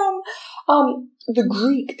from the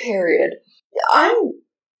Greek period. I'm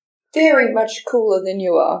very much cooler than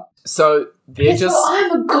you are. So they're Yes, just well,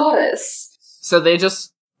 I'm a goddess. so they're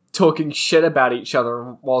just talking shit about each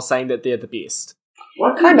other while saying that they're the best.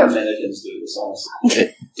 Why Kind can't of. mannequins do this, honestly?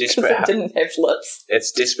 Because Desperate they didn't have lips.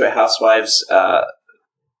 It's Desperate Housewives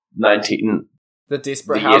 19. The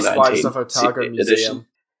Desperate The year Housewives 19 of Otago edition. Museum.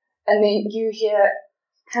 And then you hear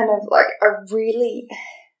kind of like a really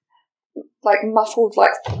like muffled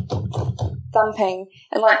like thumping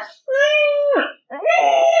and like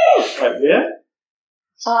Right there?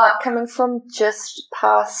 coming from just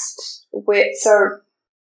past where the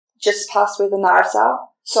knives are.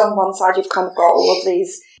 So on one side you've kind of got all of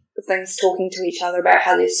these things talking to each other about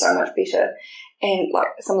how they're so much better, and like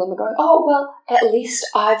some of them are going, oh well, at least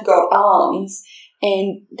I've got arms.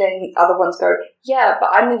 And then other ones go, yeah,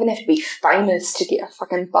 but I don't even have to be famous to get a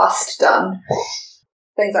fucking bust done.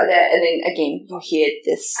 Things like that. And then again, you hear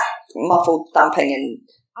this muffled thumping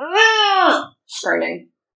and screaming.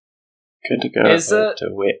 Good to go. Is it- To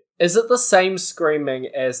wet. Is it the same screaming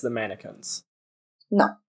as the mannequins?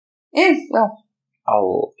 Yeah, well,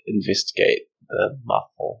 I'll investigate the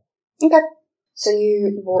muffle. okay. So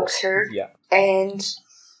you walk through, Yeah. and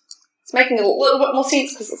it's making a little bit more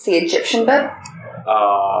sense because it's the Egyptian bit.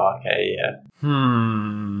 Oh, okay, yeah.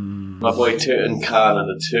 My boy Tutankhamun in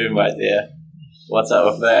the tomb right there. What's up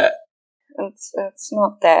with that? It's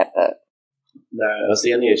not that, but No, it was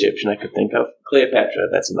the only Egyptian I could think of. Cleopatra,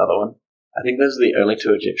 that's another one. I think those are the only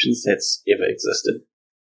two Egyptians that's ever existed.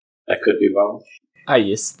 I could be wrong. Ah,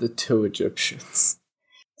 yes, the two Egyptians.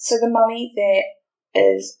 So the mummy that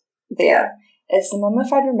is there is the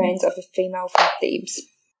mummified remains of a female from Thebes.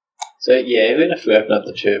 So, yeah, even if we open up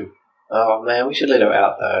the tomb... Oh, man, we should let her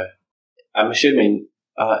out, though. I'm assuming...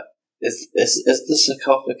 is the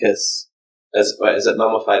sarcophagus... Is it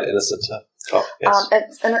mummified in a sarcophagus?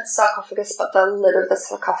 It's in its sarcophagus, but the lid of the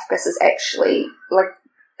sarcophagus is actually, the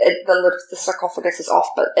lid of the sarcophagus is off,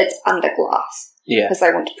 but it's under glass. Yeah. Because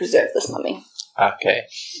they want to preserve this mummy. Okay.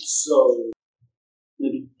 So,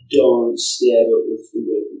 maybe don't stab it with the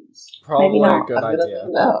weapons. Probably not. a good I'm gonna idea. let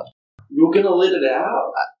it out. You're gonna let it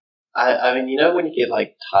out? I mean, when you get,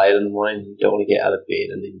 tired in the morning, you don't want to get out of bed,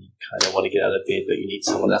 and then you kind of want to get out of bed, but you need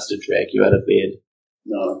someone else to drag you out of bed.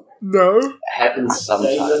 No. No? It happens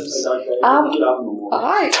sometimes. I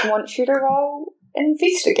want you to roll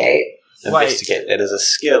investigate. Investigate. That is a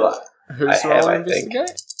skill Who's I have, rolling I think.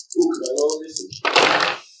 investigate? Ooh, can I roll this?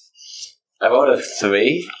 I rolled a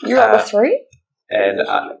 3. You roll a 3?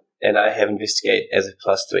 And I have investigate as a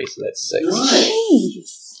 +3, so that's 6.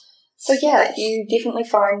 Jeez. So yeah, you definitely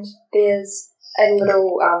find there's a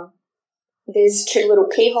little, there's 2 little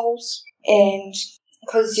keyholes, and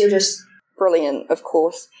because you're just brilliant, of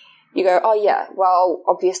course, you go, oh yeah, well,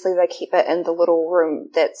 obviously they keep it in the little room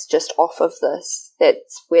that's just off of this.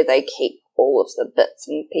 That's where they keep all of the bits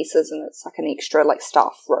and pieces, and it's like an extra,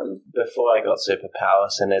 staff room. Before I got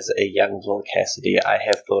superpowers, and as a young little Cassidy, I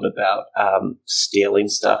have thought about stealing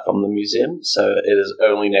stuff from the museum, so it is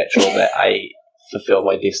only natural that I fulfill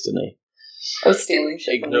my destiny. Of stealing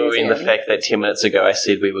shit from the Ignoring the museum. fact that 10 minutes ago I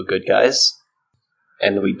said we were good guys,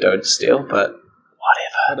 and we don't steal, but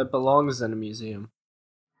whatever. But it belongs in a museum.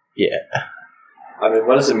 Yeah. I mean,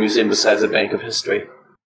 what is a museum besides a bank of history?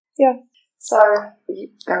 Yeah. So, you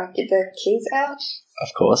gonna get the keys out? Of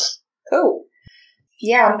course. Cool.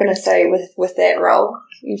 Yeah, I'm gonna say with that roll,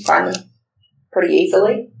 you find them pretty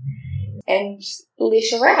easily, and let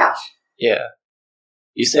her out. Yeah.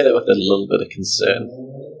 You said it with a little bit of concern.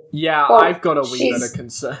 Yeah, Well, I've got a wee bit she's- of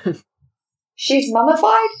concern. She's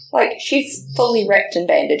mummified? She's fully wrapped in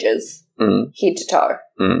bandages, head to toe.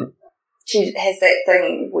 Mm. She has that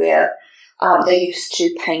thing where they used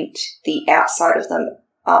to paint the outside of the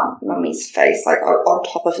mummy's face, on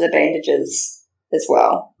top of the bandages as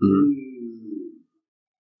well.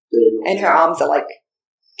 And her arms are,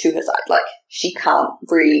 to her side. She can't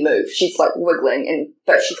really move. She's, wiggling,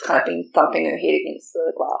 but she's kind of been thumping her head against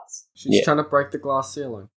the glass. She's trying to break the glass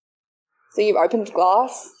ceiling. So you've opened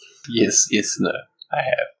glass? Yes, no. I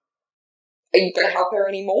have. Are you going to help her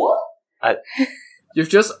anymore? You've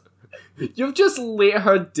just let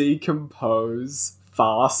her decompose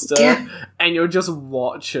faster, Yeah. and you're just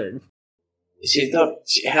watching. She's not...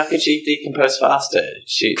 how could she decompose faster?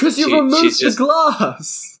 Because you removed the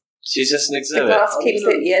glass! She's just an The exhibit. glass keeps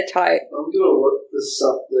it airtight. I'm gonna look for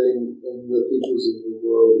something in the peoples of the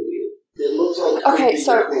world here. It looks like Okay,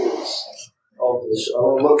 so- claws of this. I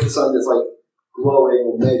want to look for something that's glowing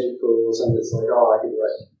or magical or something that's I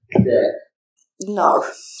can do that. No.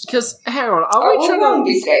 Because, hang on, are we Roll trying to...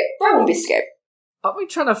 investigate. Roll investigate. Are we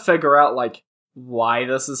trying to figure out, why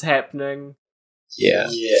this is happening? Yeah.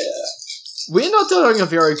 Yeah, We're not doing a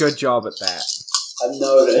very good job at that. I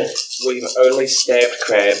noticed. We've only stabbed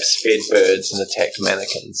crabs, fed birds, and attacked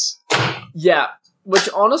mannequins. Yeah, which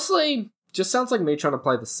honestly just sounds like me trying to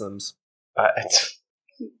play The Sims.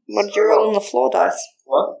 What did you roll on the floor dice?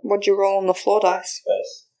 What? What did you roll on the floor dice?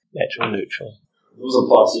 Space. Natural neutral. It was a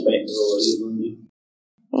plastic bank already, wouldn't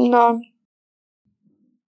you? No.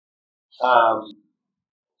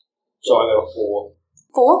 So I got a 4.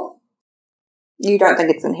 4? You don't think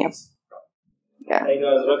it's in here? Yeah. Hey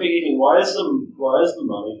guys, I think why is the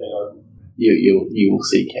money thing open? You will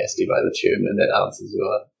see Cassidy by the tomb, and that answers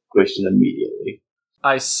your question immediately.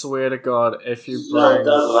 I swear to God, if you No, it bring...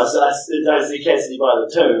 doesn't. It does see Cassidy by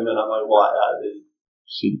the tomb, and I'm like, why?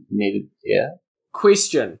 She needed... yeah?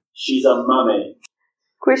 Question. She's a mummy.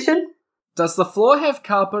 Question? Does the floor have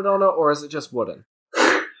carpet on it, or is it just wooden?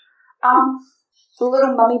 The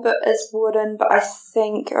little mummy bit is wooden, but I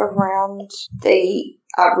think around the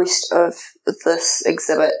rest of this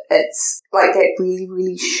exhibit, it's that really,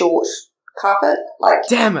 really short carpet.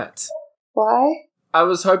 Damn it! Why? I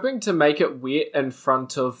was hoping to make it wet in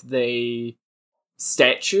front of the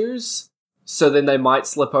statues, so then they might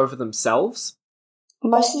slip over themselves.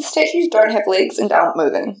 Most of the statues don't have legs and aren't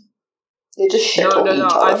moving. They're just shit No, talking each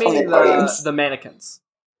I other from mean their podiums. the mannequins.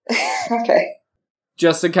 Okay.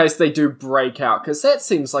 Just in case they do break out, because that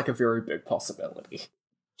seems like a very big possibility.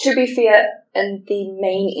 To be fair, in the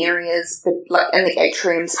main areas, like in the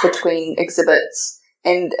atriums between exhibits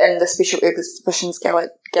and in the special exhibitions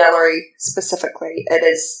gallery specifically, it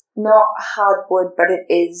is not hardwood, but it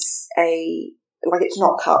is it's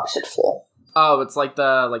not carpeted floor. Oh, it's like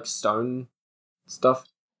the stone stuff?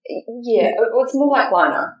 Yeah, it's more like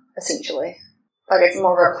liner, essentially. Like it's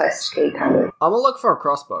more of a plasticky kind of. I'm gonna look for a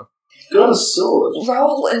crossbow. Got a sword.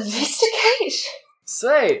 Roll investigate!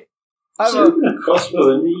 Sweet! I have Shooting a crossbow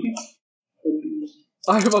in you.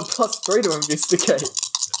 a +3 to investigate.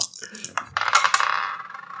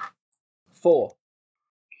 4.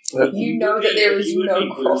 You know that there is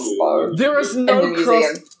no crossbow. There is in no the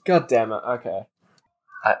museum. God damn it, okay.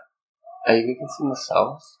 Are you guessing the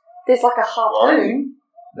cells? There's like a harpoon.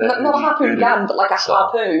 Not a harpoon gun, but like a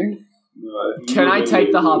harpoon. Can I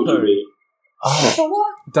take the harpoon? Oh, Sure.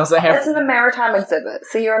 Does it It's have... in the maritime exhibit,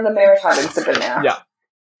 so you're in the maritime exhibit now. Yeah.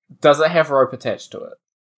 Does it have rope attached to it?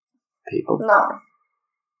 people. No.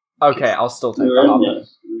 Okay, I'll still take the You're in harpoon. there.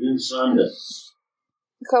 You're inside it.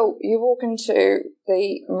 Cool. You walk into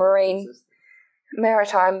the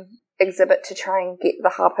maritime exhibit to try and get the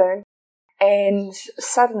harpoon, and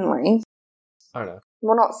suddenly, Oh no.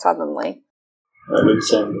 well, not suddenly, I'm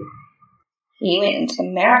inside it. you went into the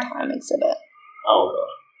maritime exhibit. Oh god.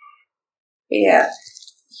 Yeah.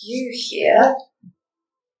 You hear?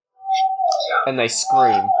 And they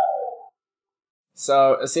scream.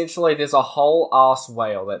 So, essentially, there's a whole ass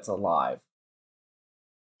whale that's alive.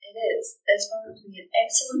 It is. It's going to be an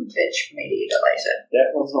excellent bitch for me to eat it later.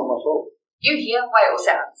 That one's not my fault. You hear whale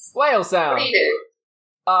sounds. Whale sound! What do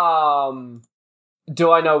you do?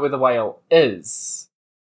 Do I know where the whale is?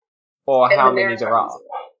 Or In how the many maritime there are? exhibit.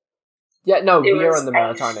 Yeah, no, There we're was in the a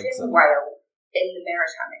maritime thin exhibit. whale in the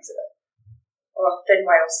maritime exhibit. Or a thin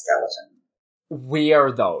whale skeleton.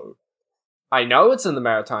 Where, though? I know it's in the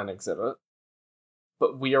maritime exhibit,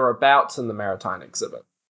 but we are about in the maritime exhibit.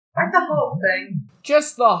 Like the whole thing.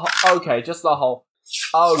 Just the just the whole...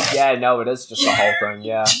 Oh, yeah, no, it is just the whole thing,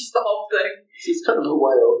 yeah. Just the whole thing. She's kind of a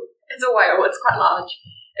whale. It's a whale. It's quite large.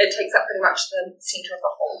 It takes up pretty much the centre of the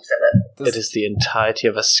whole exhibit. It is the entirety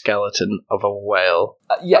of a skeleton of a whale,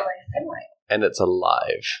 Yeah, A thin whale. and it's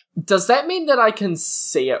alive. does that mean that I can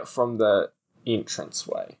see it from the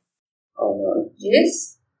entranceway? Oh no.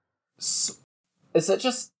 Yes. Is it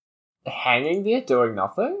just hanging there doing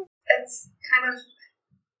nothing? It's kind of...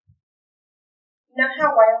 You know how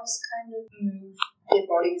whales kind of move their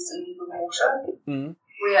bodies in the water? Mm.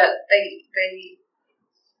 Where they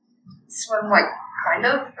swim like kind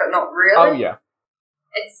of, but not really. Oh, yeah.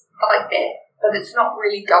 It's like that, but it's not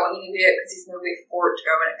really going anywhere because there's nowhere for it to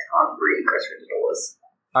go and it can't really go through the doors.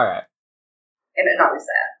 Alright. And it knows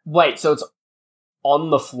that. Wait, so it's on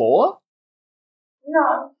the floor?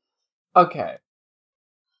 No. Okay.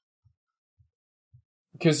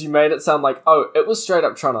 Because you made it sound like, oh, it was straight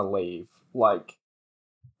up trying to leave, like,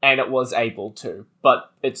 and it was able to,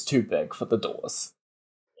 but it's too big for the doors.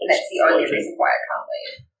 And that's the only reason why it can't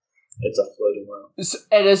leave. It's a floating whale.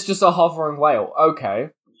 It is just a hovering whale, okay.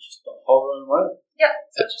 It's just a hovering whale. Yep,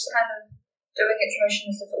 so it's just kind of doing its motion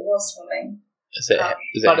as if it was swimming. Is it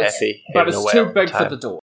But it's- happy? But having a it's whale too big for time? the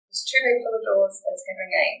door. It's too big for the doors, it's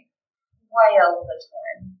having a whale of a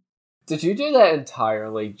time. Did you do that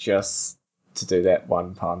entirely just to do that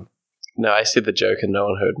one pun? No, I said the joke and no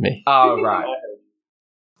one heard me. Oh, right.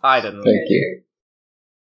 I didn't. Thank you.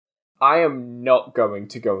 I am not going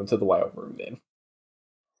to go into the whale room then.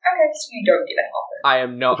 Okay, so you don't get a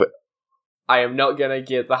harpoon. I am not gonna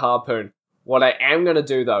get the harpoon. What I am gonna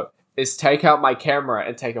do though is take out my camera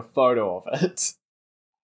and take a photo of it.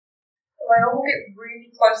 The whale will get really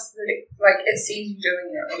close to the, like, it sees you doing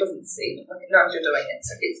it, or doesn't see you, like, it knows you're doing it,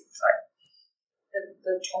 so it's like,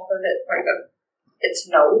 the top of it, like, its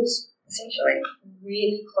nose, essentially,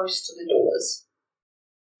 really close to the doors.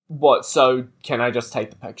 What? So can I just take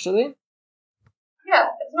the picture then? Yeah,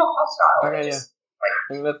 it's not hostile. Okay, it's just,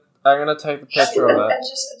 I'm gonna take the picture of it.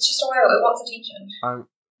 It's just a whale, it wants attention.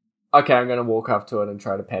 I'm gonna walk up to it and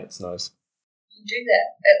try to pat its nose. You do that,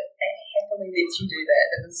 it happily lets you do that,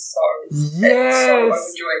 it is so, Yes! it's so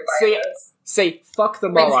overjoyed by this. See, fuck the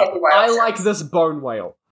Makes moa. happy whale I sounds. like this bone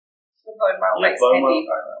whale. The bone whale Yeah, makes bone happy whale.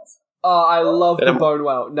 bone whales. Oh, I love That the im- bone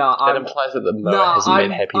whale. Nah, That implies that the moa Nah, hasn't I'm-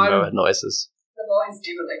 made happy I'm- moa noises. The moa has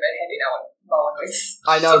definitely been happy now and moa noises.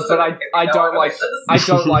 I know, but I don't like noises. I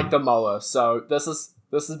don't like the moa, so this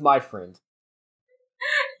is my friend.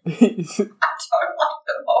 I don't like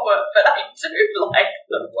the moa, but I do like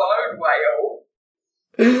the bone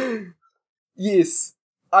whale. Yes.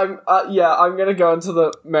 I'm gonna go into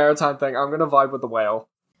the maritime thing. I'm gonna vibe with the whale.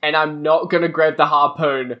 And I'm not gonna grab the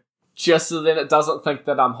harpoon just so then it doesn't think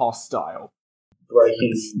that I'm hostile.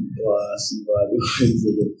 breaking glass and vibing things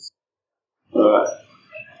with it. Alright.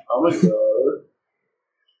 I'm gonna go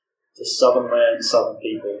to southern land, southern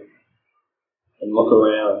people, and look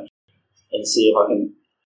around and see if I can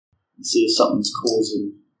see if something's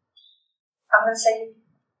causing. I'm going to say you've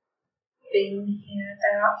been here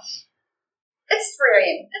about... It's 3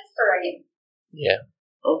 a.m. It's 3 a.m. Yeah.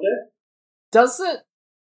 Okay. Does it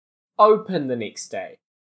open the next day?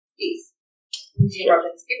 Yes. Museum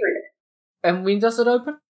opens every day. And when does it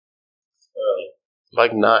open? Early.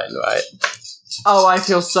 Like 9, right? Oh, I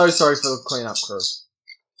feel so sorry for the cleanup crew.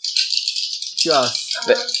 Just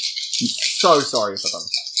so sorry for them.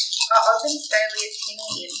 Opens daily at 10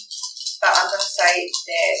 a.m. But I'm going to say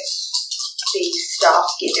that the staff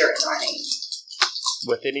get there at 9 a.m.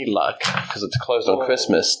 With any luck, because it's closed on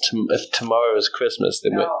Christmas, if tomorrow is Christmas,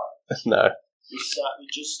 then No. no. We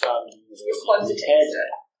just started. It's close to Easter.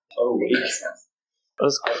 Oh, Big week.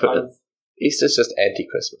 Christmas. Easter's just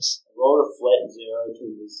anti-Christmas. I rolled a flat 0 to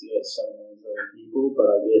investigate some other people, but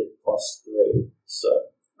I get +3. So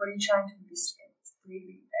What are you trying to investigate? It's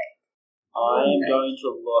really big. I am going to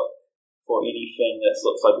look for anything that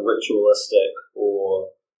looks like ritualistic or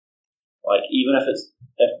like even if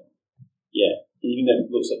anything that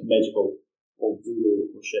looks like magical or voodoo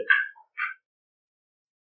or shit.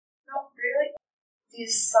 Not really.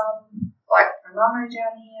 There's some, like, Nanaimo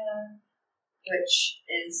down here, which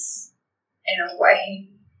is, in a way,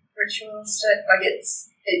 ritualistic. Like, it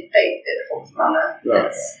holds mana. Right.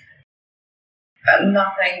 It's but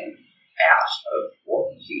nothing out of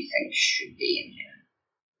what you think should be in here.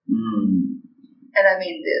 And I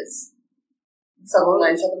mean, there's some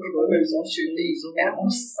people who shoot these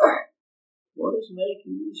animals, so. What is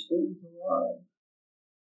making these things alive?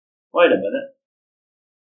 Wait a minute.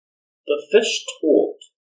 The fish talked.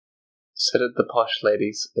 So did the posh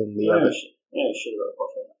ladies in the Yeah, other. shit about the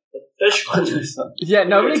posh lady. The fish one knows something. Yeah,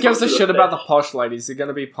 nobody Talk gives to a the shit about the fish. posh ladies. They're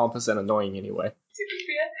gonna be pompous and annoying anyway. To be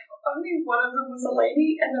fair, only one of them was a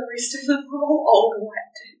lady, and the rest of them were all old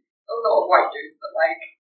white dudes. Oh, not white dudes, but like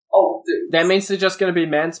old dudes. That means they're just gonna be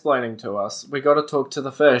mansplaining to us. We gotta talk to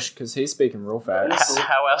the fish, because he's speaking real fast.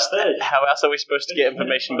 How else are we supposed to get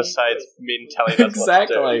information besides men telling us what to do?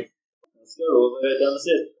 Exactly. Let's go all the way down the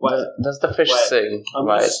stairs. Wait, Does the fish Wait. sing? I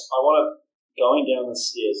want to going down the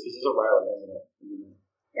stairs because there's a railing, isn't it?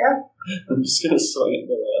 Yeah. I'm just gonna swing at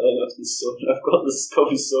the railing off the sword. I've got this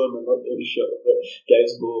coffee sword and I'm not doing a shot of it.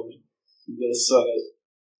 Dave's bored. I'm gonna swing it.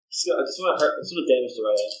 I just want to damage the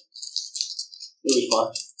railing. It'll be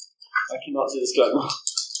fine. I cannot see this going on.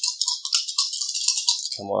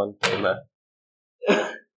 Come on, Emma.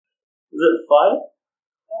 Is it 5?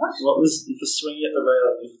 What was for swinging at the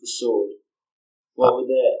railing with the sword? What would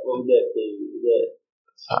that be?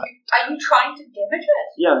 Are you trying to damage it?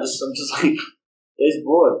 Yeah, I'm just like, he's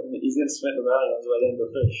bored. He's going to swing at the railing on his way down to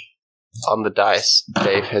the fish. On the dice,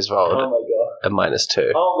 Dave has rolled Oh my god. a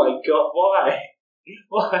 -2. Oh my god, why?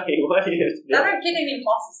 Why? Why do you have to do I that? don't get any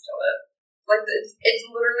pluses to it. Like, it's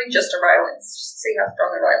literally just a railing. It's just to see how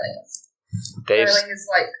strong the railing is. Railing is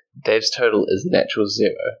like... Dave's total is natural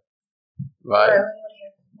 0. Right? Railing would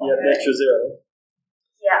have... Yeah, natural 0.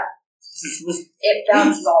 Yeah. It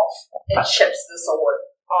bounces off. It chips the sword.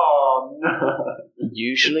 Oh no.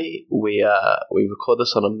 Usually we record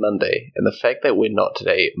this on a Monday, and the fact that we're not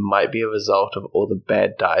today might be a result of all the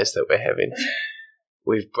bad dies that we're having.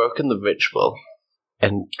 We've broken the ritual,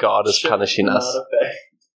 and God is punishing us.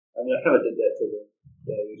 I know I did that to them.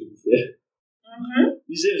 Yeah, Mm-hmm.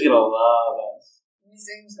 Museum's gonna love us.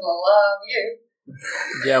 Museum's gonna love you.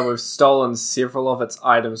 Yeah, we've stolen several of its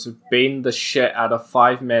items. We've beaten the shit out of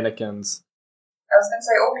 5 mannequins. I was gonna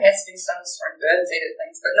say all Cassidy's done is thrown birdseed at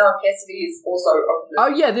things, but no, Cassidy is also opened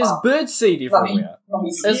Oh yeah, there's birdseed everywhere.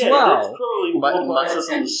 As well. That's probably more places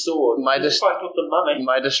on the sword. my Just fight with the mummy.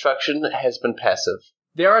 My destruction has been passive.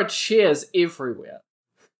 There are chairs everywhere.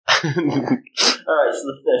 Alright, so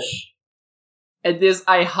the fish. And there's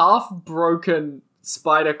a half-broken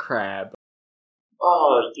spider crab.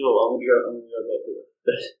 Oh, I'm gonna go back to the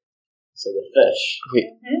fish. So the fish.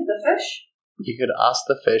 The fish? You could ask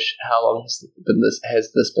the fish how long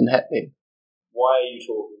has this been happening? Why are you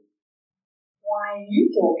talking? Why are you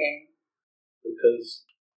talking? Because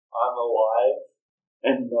I'm alive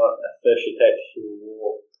and not a fish attached to a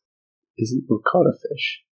wall. Isn't Ricotta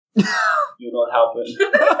fish? You're not helping.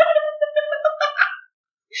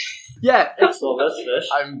 Yeah, It's not this fish.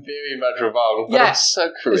 I'm very much wrong, but Yeah, I'm so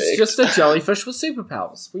correct. it's just a jellyfish with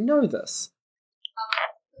superpowers. We know this.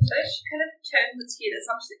 The fish kind of turns its head as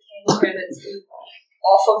much as it can, turn its head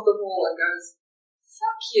off of the wall and goes,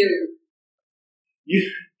 "Fuck you."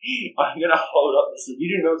 I'm gonna hold up this.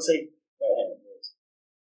 You do not say. Wait, hang on.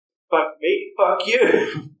 fuck me, fuck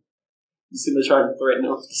you. He's gonna try and threaten it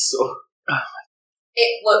with the sword.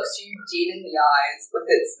 It looks you dead in the eyes with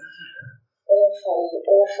its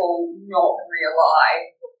awful, not real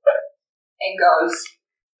eye, and goes,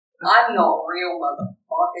 I'm not real,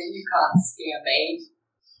 motherfucker, you can't scare me.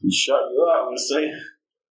 He shut you up, I'm gonna say.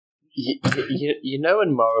 You know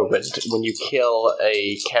in Morrowind, when you kill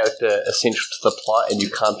a character essential to the plot and you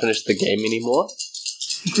can't finish the game anymore?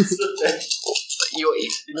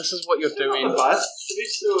 This is what you're doing.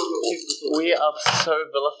 We are so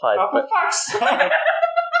vilified. Oh, for fuck's sake!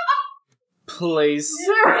 Please.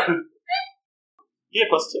 Yeah,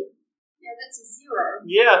 +2. Yeah, that's a 0.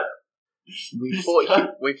 Yeah.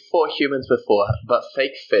 We fought humans before, but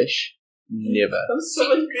fake fish, never. I'm so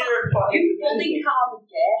much better at fighting. You fully carve a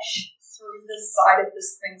gash through the side of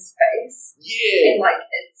this thing's face, Yeah. and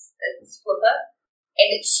it's flipper, and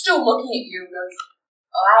it's still looking at you and goes,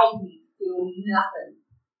 I feel nothing.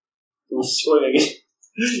 I'm swimming.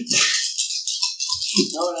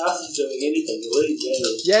 No one else is doing anything. Leave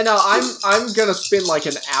me. Yeah, no, I'm gonna spend like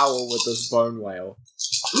an hour with this bone whale.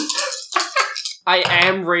 I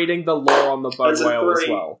am reading the lore on the bone That's a whale as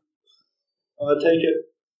 3. well. I'm gonna take it.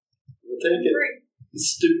 It's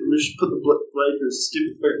stupid. We should put the blade through his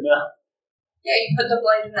stupid freaking mouth. Yeah, you put the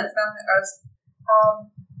blade in its mouth and it goes,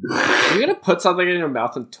 Are you gonna put something in your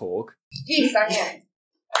mouth and talk? yes, I am.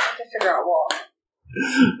 I have to figure out what.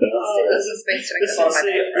 This is based on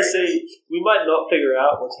we might not figure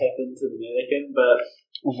out what's happened to the mannequin, but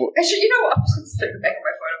actually, you know what? I'm just going to stick the back of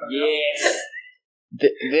my phone on my mouth. yes.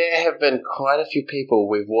 There have been quite a few people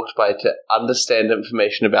we've walked by to understand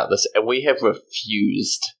information about this, and we have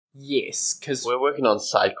refused. Yes, because We're working on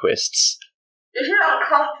side quests. It's not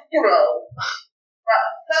comfortable. But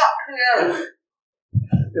fuck no.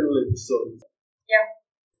 It'll leave the sword.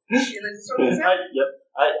 You leave the sword in his mouth? Yep.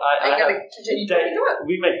 I'm going to continue talking to it.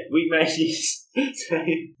 We made these.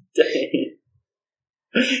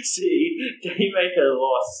 See, Daymaker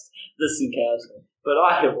lost this encounter, but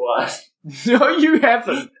I have won. no, you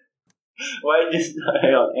haven't. Wait, just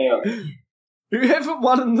hang on. You haven't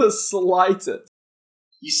won in the slightest.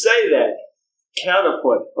 You say that.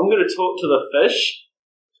 Counterpoint. I'm going to talk to the fish.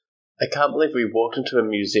 I can't believe we walked into a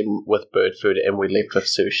museum with bird food and we left with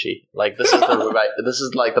sushi. Like this is the right. This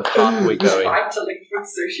is like the path we're going. Trying to leave with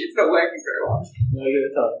sushi. It's not working very well. No, give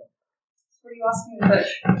it time. What are you asking me to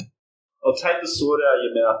fish? I'll take the sword out of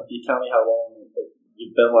your mouth if you tell me how long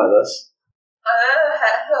you've been like this.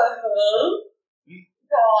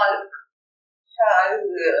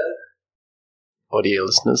 Audio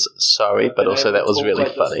listeners, sorry, but also that was really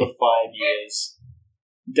funny. For 5 years.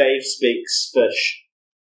 Dave speaks fish.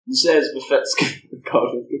 Says befits God.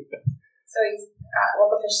 So he's, what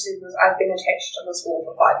the fish said was, I've been attached to this wall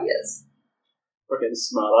for 5 years. Freaking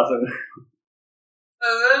smart, I think.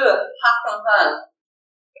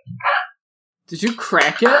 Did you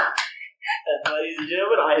crack it? And ladies and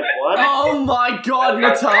gentlemen, I have won. Oh my god,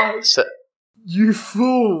 Natasha! So, You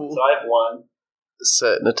fool! So I've won.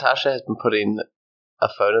 so Natasha has been putting a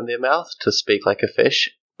phone in their mouth to speak like a fish.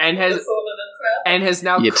 And That's has all it is now. and has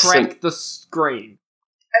now Yes, cracked the screen.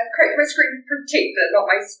 I've cracked my screen to protect it, not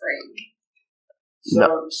my screen.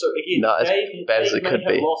 So again, not as Dave, bad as Dave it could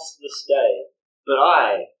may be. have lost this day, but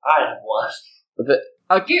I have won.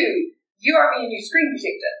 You are being your screen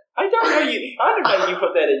protector. I don't know you. I don't know you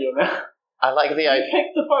put that in your mouth. I like the You idea.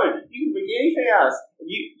 picked the phone. You can bring anything else.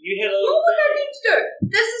 You hit a What little was I meant to do?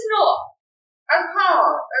 This is not. I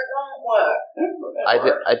can't. It won't work.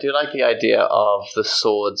 I do like the idea of the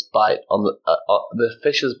sword's bite on the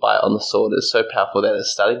fish's bite on the sword is so powerful that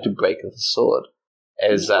it's starting to break the sword.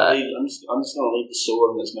 I'm As just gonna leave the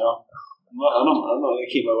sword in its mouth. I'm not gonna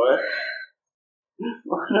keep my word.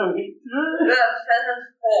 Why don't we do it?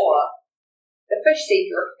 The fish said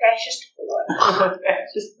you're a fascist whore.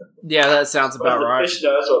 Yeah, that sounds about The right. fish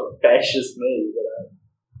knows what fascist means.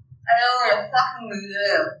 I know you're a fucking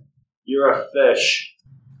museum. You're a fish.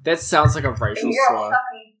 That sounds like a racial And you're a slur.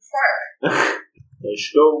 fucking prick.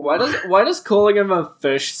 Fish go. Why does calling him a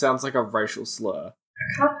fish sounds like a racial slur? I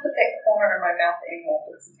can't put that corner in my mouth anymore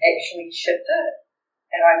because it's actually shifted.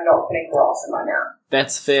 And I'm not putting glass in my mouth.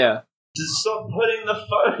 That's fair. Just stop putting the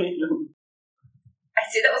phone in. I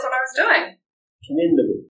said that was what I was doing.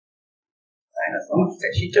 Commendable. And it's not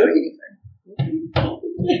actually doing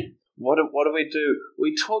anything. what do we do?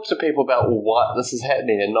 We talk to people about what this is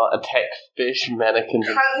happening and not attack fish mannequins.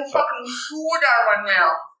 Cut the fucking sword out of my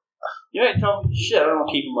mouth. You ain't telling me shit. I'm not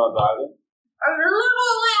keeping my bargain. I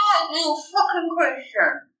literally asked you a fucking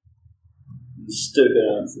question. Stupid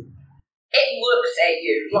answer. It looks at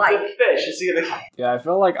you like... It's a fish. It's gonna. Yeah, I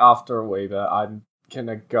feel like after a wee bit, I'm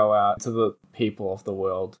gonna go out to the people of the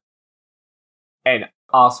world and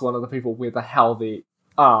ask one of the people where the hell the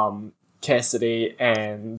Cassidy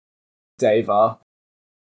and Dave are.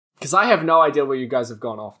 Because I have no idea where you guys have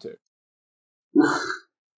gone off to.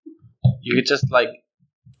 You could just, like...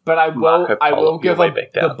 But I Marco will Polo give your way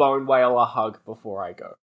back the down. bone whale a hug before I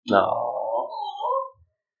go. No.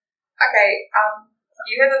 Okay,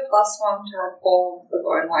 you have a +1 to rapport the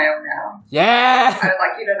bone whale now. Yeah! I would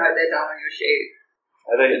like you to know they're done on your sheet.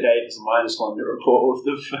 I think it Dave is a -1 to report with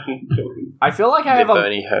the fucking building. I feel like I have They're a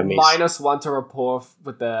bony homies. -1 to rapport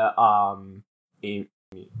with the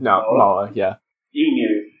Moa, yeah. Emu.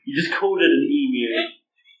 You just called it an emu.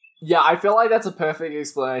 Yeah, I feel like that's a perfect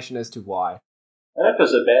explanation as to why. I don't feel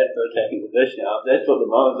so bad for attacking the fish now. That's what the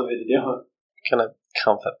moas are meant to do. Kind of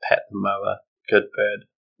comfort pat the mower. Good bird.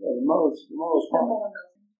 Yeah, the moa's fine. No one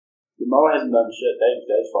knows. The moa hasn't done shit.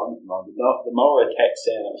 Dave's fine with the moa. The moa attacked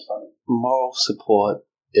Sam. That was funny. Moral support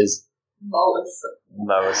is Mollusk.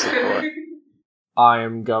 mower support. I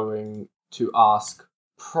am going to ask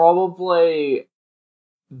probably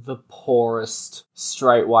the poorest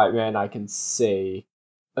straight white man I can see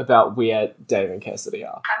about where Dave and Cassidy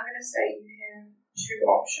are. I'm going to say you have 2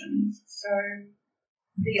 options. So,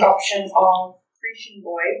 the option of Cretan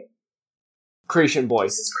boy. Cretan boy.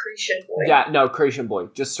 This is Cretan boy. Yeah, no, Cretan boy.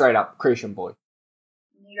 Just straight up, Cretan boy.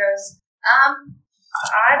 And he goes,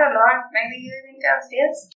 I don't know. Maybe you're living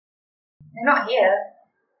downstairs? They're not here.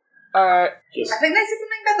 Just I think they said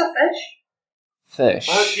something about the fish. Fish.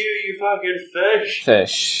 fuck you fucking fish.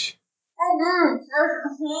 Fish.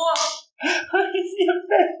 Why is he a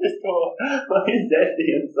fish store? Why is that the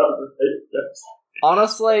insult of fish store?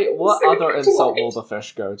 Honestly, what So other insult polite. will the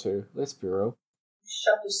fish go to? Let's be real.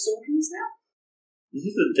 Shoved his sword in his mouth. This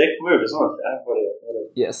is a dick move. It's not a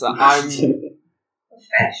whatever. Yes, I'm... Fascism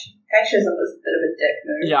is a bit of a dick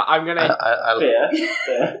move. Yeah, I'm gonna...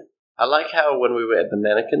 Fair. I like how when we were at the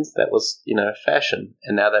mannequins, that was, fashion.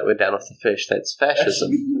 And now that we're down with the fish, that's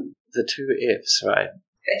fascism. The 2 Fs, right?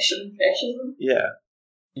 Fascism? Yeah.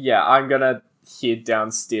 Yeah, I'm gonna head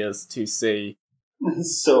downstairs to see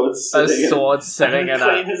Sword a sitting. sword sitting in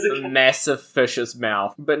Clean as a massive fish's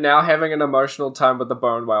mouth. But now having an emotional time with the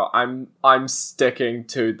bone whale, I'm sticking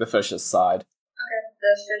to the fish's side. Okay,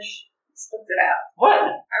 the fish spits it out. What?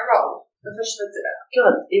 I rolled. The fish spits it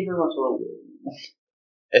out. God, everyone's wrong.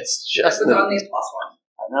 It's That's just only a +1.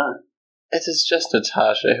 I know. it is just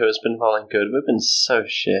Natasha who has been rolling good. We've been so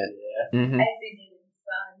shit. Mm-hmm. I've been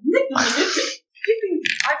having fun.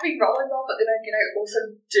 I've been rolling well, but then I also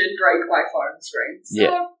did break my phone screen. So,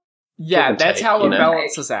 Yeah. Yeah, Give and that's take, how it you know?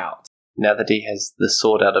 balances out. Now that he has the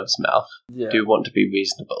sword out of his mouth, Yeah. do want to be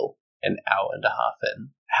reasonable. An hour and a half in.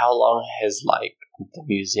 How long has, the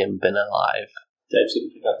museum been alive? Dave's going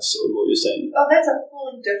to pick up the sword, what you're saying. oh, that's a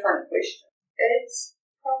fully different question. It's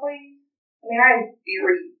probably, I have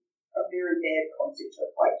a very bad concept of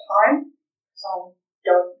time, so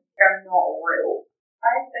I'm not real.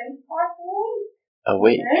 I think 5 weeks. A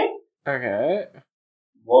week. Okay.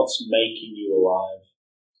 What's making you alive?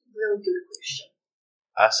 Really good question.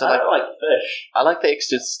 So I don't like fish. I like the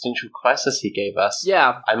existential crisis he gave us.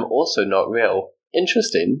 Yeah. I'm also not real.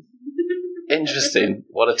 Interesting. Interesting.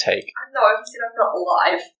 What a take. I know, he said I'm not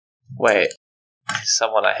alive. Wait.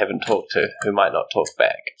 Someone I haven't talked to who might not talk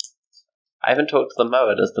back. I haven't talked to the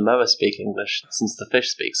mower. Does the mower speak English? Since the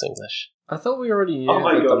fish speaks English. I thought we already knew Oh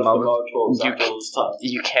my that god, the if the moment... moa talks You after all this time.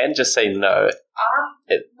 You can just say no.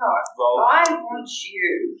 No. Roll. I want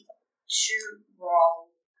you to roll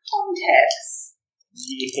contacts.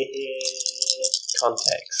 Yeah.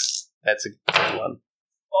 Context. That's a good one.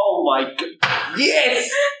 Oh my god. Yes!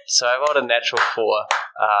 So I rolled a natural 4,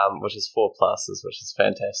 which is 4 pluses, which is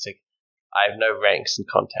fantastic. I have no ranks in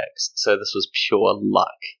contacts, so this was pure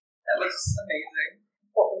luck. That was amazing.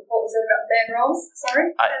 What was it about bad rolls? Sorry?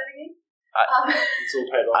 Say that again? It's all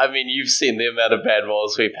paid off. I mean, you've seen the amount of bad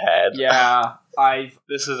rolls we've had. Yeah,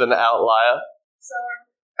 This is an outlier. So,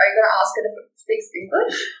 are you going to ask it if it speaks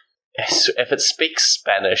English? If it speaks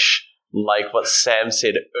Spanish, like what Sam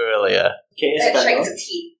said earlier, Okay, It Spanish. shakes its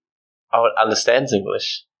head. oh, it understands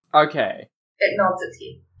English. okay. It nods its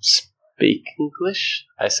head. Speak English?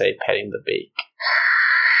 I say patting the beak.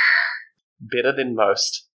 Better than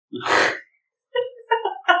most,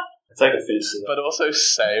 It's like offensive. but also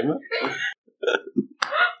same.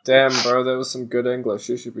 Damn, bro, that was some good English.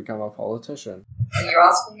 You should become a politician. Are you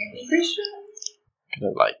asking any questions?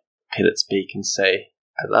 Gonna pet its beak and say,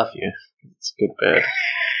 I love you. It's a good bird.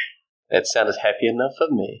 That sounded happy enough for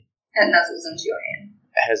me. And nuzzles into your hand.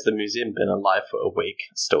 Has the museum been alive for a week?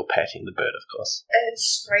 Still patting the bird, of course. It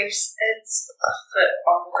scrapes its foot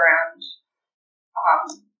on the ground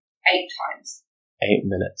 8 times. 8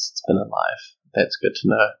 minutes it's been alive. That's good to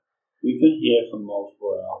know. We've been here for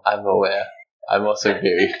multiple hours. I'm aware. I'm also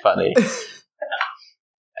very funny.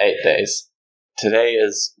 8 days. Today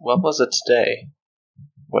is... What was it today?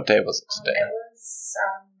 What day was it today? It was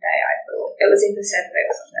Sunday, I thought. It was either Saturday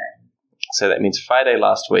or Sunday. So that means Friday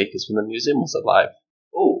last week is when the museum was alive.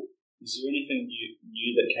 Oh, is there anything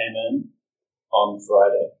new that came in on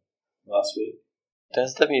Friday last week?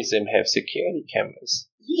 Does the museum have security cameras?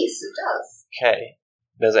 Yes, it does. Okay.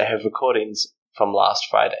 Does it have recordings from last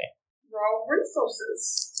Friday? Roll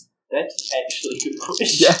resources. That's actually a good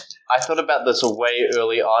question. Yeah. I thought about this way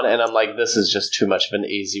early on, and I'm like, this is just too much of an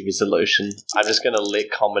easy resolution. I'm just going to let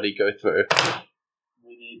comedy go through.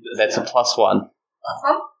 We need this That's a now. +1.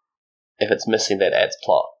 Awesome. If it's missing, that adds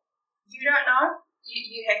plot. You don't know?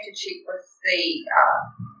 You have to check with the,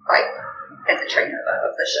 at the trainer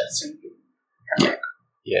of the shifts when you come back.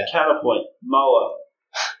 Yeah. Counterpoint. Moa.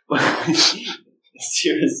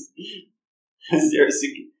 is there a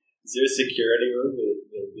security room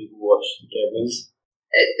where people watch the cameras?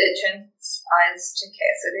 It turns eyes to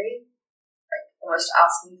Cassidy, like almost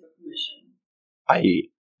asking for permission.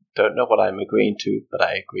 I don't know what I'm agreeing to, but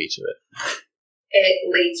I agree to it.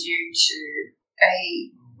 It leads you to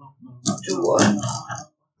a door.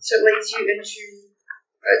 So it leads you into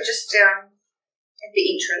just down at the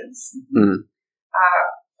entrance. Mm.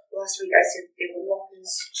 Last week I said there were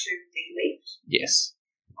lockers to the left. Yes.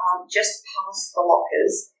 Just past the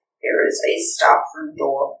lockers, there is a staff room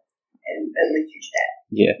door, and it leads you to that.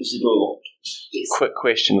 Yeah. Is the door locked? Yes. Quick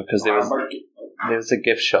question, because there was a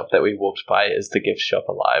gift shop that we walked by. Is the gift shop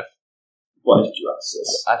alive? Why did you ask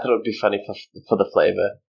this? I thought it would be funny for the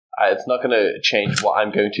flavour. It's not going to change what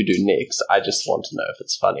I'm going to do next. I just want to know if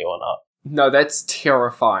it's funny or not. No, that's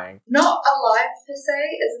terrifying. Not alive per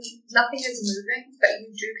se, nothing is moving, but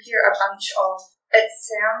you do hear a bunch of. It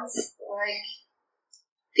sounds like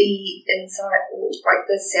the inside, like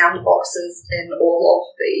the sound boxes in all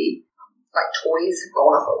of the toys have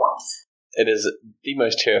gone off at once. It is the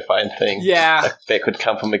most terrifying thing Yeah. that could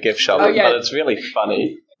come from a gift shop, Oh, yeah. but it's really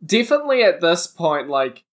funny. Definitely at this point,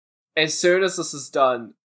 as soon as this is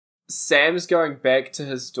done, Sam's going back to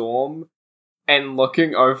his dorm and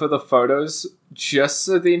looking over the photos just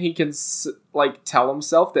so then he can, tell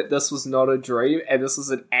himself that this was not a dream and this is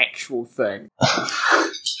an actual thing.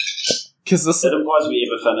 Because this It implies we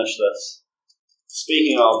ever finish this.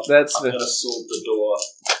 Speaking of, That's I'm going to sword the door,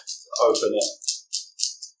 open it,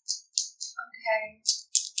 Okay.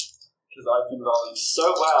 because I've been rolling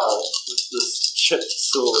so well with this shit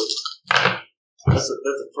sword. That's a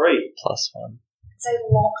 3. +1. It's a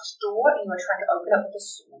locked door, and you're trying to open it with a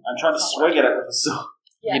sword. I'm trying to swing at it with a sword.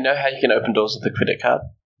 Yeah. You know how you can open doors with a credit card?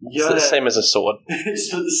 It's the same as a sword. It's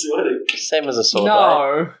for the swording. Same as a sword, right?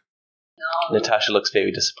 No. No. Natasha looks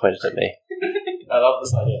very disappointed at me. I love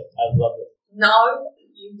this idea. I love it. No,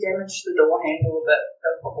 you damaged the door handle, but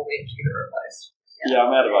they'll probably have to get it replaced. Yeah,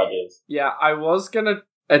 I'm out of ideas. Yeah, I was gonna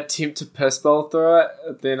attempt to piss ball through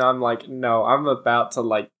it, then I'm like, no, I'm about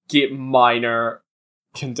to, get minor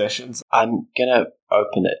conditions. I'm gonna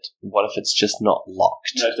open it. What if it's just not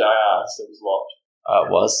locked? No, I asked. It was locked.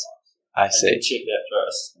 It was? I I see. did check that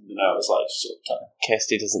first, and then I was like, short time.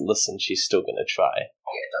 Cassidy doesn't listen, she's still gonna try.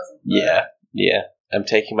 Yeah, it doesn't. Yeah. I'm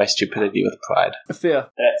taking my stupidity with pride. Fair.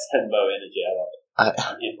 That's himbo energy. I love it.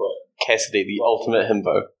 I'm here for it. Cassidy, the ultimate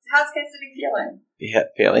himbo. How's Cassidy feeling? Yeah,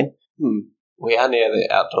 feeling? We are near the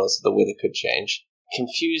outdoors, so the weather could change.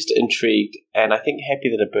 Confused, intrigued, and I think happy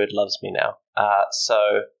that a bird loves me now.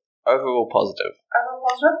 So, overall positive. Overall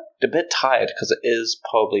positive? A bit tired, because it is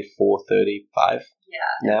probably 4:35 Yeah.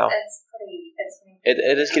 now. It's pretty.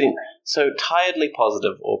 It is getting... So, tiredly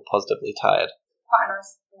positive or positively tired? quite a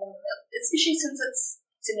nice warm, especially since it's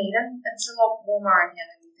Dunedin. It's a lot warmer in here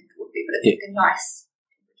than you think it would be, but it's like a nice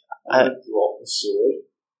temperature. I'm going to drop the sword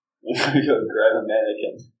and I'm going to go grab a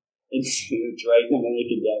mannequin and drag the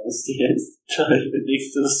mannequin down the stairs to leave it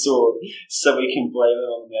next to the sword so we can blame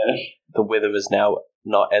it on the mannequin. The weather is now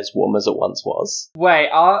not as warm as it once was. Wait,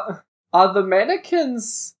 are the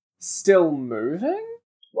mannequins still moving?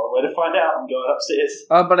 One way to find out, I'm going upstairs.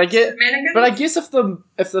 But Mannequins? I guess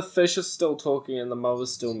if the fish is still talking and the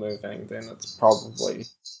mower's still moving, then it's probably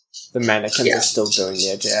the mannequins are still doing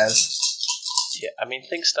their jazz. Yeah, I mean,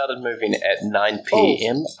 things started moving at 9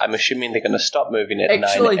 p.m. I'm assuming they're going to stop moving at 9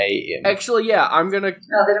 a.m. Actually, yeah, No, they're going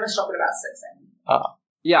to stop at about 6 a.m.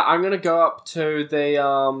 Yeah, I'm going to go up to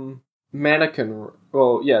the mannequin room.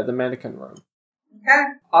 Well, yeah, the mannequin room. Okay.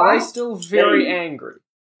 Are they still very angry?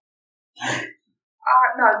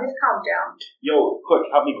 No, they've calmed down. Yo, quick,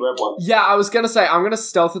 help me grab one. Yeah, I was going to say, I'm going to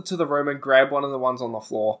stealth into the room and grab one of the ones on the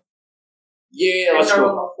floor. Yeah, They're let's not on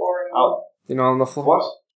go. the floor anymore. You know, on the floor? What?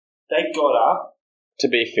 They got up. To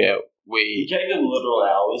be fair, You gave them literal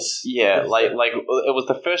hours. Yeah, like it was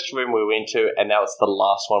the first room we went to, and now it's the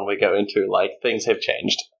last one we go into. Like, things have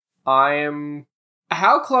changed. I am...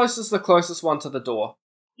 How close is the closest one to the door?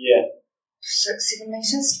 Yeah. 6-7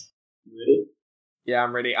 meters. Ready? Yeah,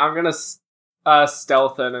 I'm ready. I'm gonna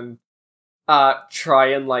stealth in and try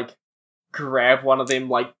and, like, grab one of them,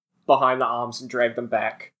 like, behind the arms and drag them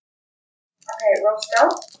back. Okay, roll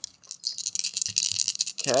stealth.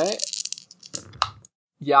 Okay.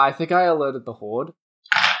 Yeah, I think I alerted the horde.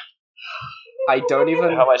 I don't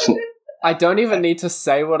even need to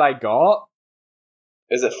say what I got.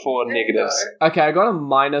 Is it 4 negatives? Okay, I got a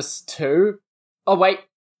 -2. Oh wait,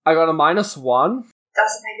 I got a -1.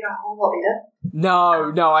 Doesn't make it a whole lot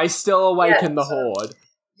better. No, I still awaken the so horde.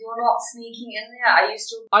 You're not sneaking in there. Are you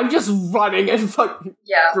still? I'm just running and fucking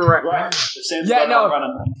Yeah. Right.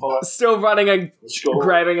 still running and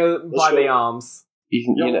grabbing it by the arms.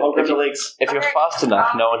 I'll grab the legs. If you're fast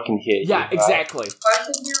enough, no one can hear you. Yeah, exactly. Both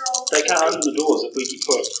of you roll. They can't open the doors if we keep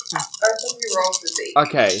quick. Both of you roll for Z.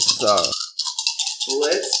 Okay, so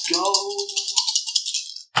Let's go.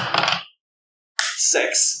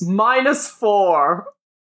 6. -4.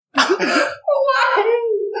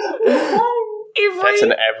 That's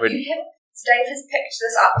an average. Dave has picked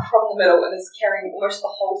this up from the middle and is carrying almost the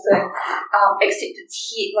whole thing, except its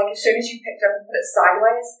head, like as soon as you picked it up and put it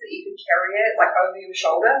sideways, that you could carry it, like over your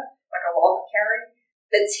shoulder, like a log carry,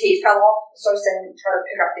 its head fell off, so Sam tried to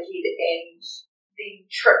pick up the head and then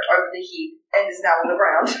tripped over the head and is now on the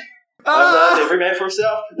ground. Every man for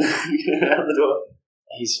himself. Get out the door.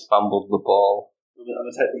 He's fumbled the ball. I'm going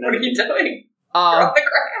to take the What are you doing? You're on the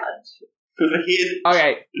ground. With the head.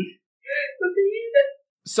 Okay, With the head.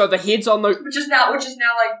 so the head's on the... Which is now like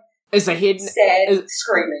Is the head... sad,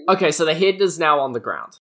 screaming. Okay, so the head is now on the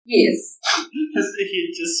ground. Yes. Is the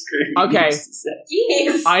head just screaming? Okay.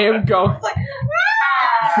 Yes. I am going... It's like,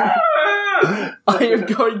 I am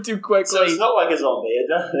going to quickly... So it's not like a zombie, it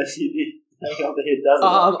does. Taking off the head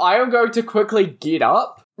doesn't. I am going to quickly get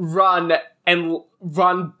up, run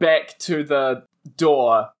back to the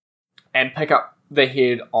door, and pick up the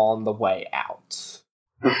head on the way out.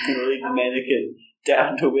 I'm going to leave the mannequin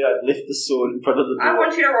down to where I've left the sword in front of the door. I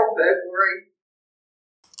want you to roll burglary.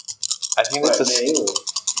 I think that's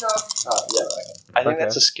No. Oh, yeah, okay. I think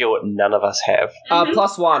that's a skill that none of us have. Mm-hmm.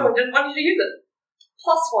 +1. I didn't want you to use it.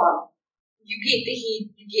 +1. You get the head,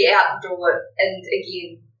 you get out the door, and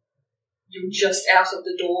again, you're just out of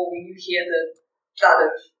the door when you hear the thud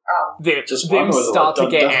of Them start to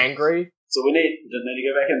get angry. So we need to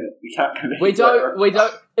go back in. We can't go back. We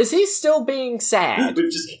don't. Is he still being sad? We've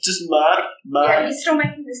just mark. Yeah, he's still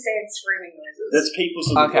making the sad screaming noises. That's people's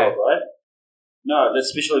in the world, right? No, that's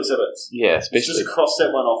special exhibits. Yeah, Let's especially. just cross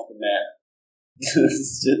that one off the map.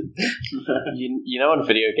 You know, in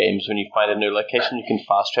video games, when you find a new location, you can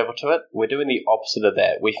fast travel to it. We're doing the opposite of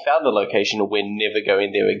that. We found the location, we're never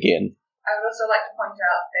going there again. I would also like to point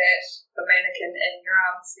out that the mannequin in your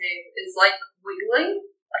arms there is like wiggling,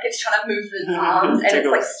 like it's trying to move its arms and it's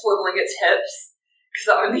like swiveling its hips because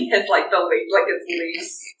it only has like the like its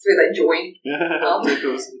legs, it's where they join.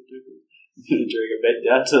 Tickles. Drag it back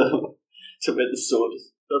down to where the sword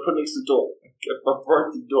is. So I put next to the door. I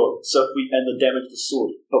broke the door, so if we damage the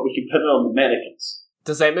sword, but we can put it on the mannequins.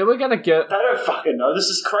 Does that mean we're gonna get... I don't fucking know, this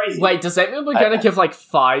is crazy. Wait, does that mean we're gonna give like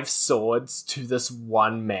 5 swords to this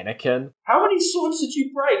one mannequin? How many swords did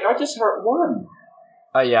you break? I just hurt one.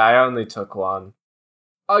 Oh yeah, I only took 1.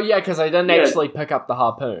 Oh yeah, because I didn't actually pick up the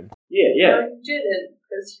harpoon. Yeah. No, you didn't,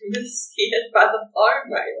 because you were scared by the bone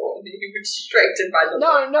whale and then you were distracted by the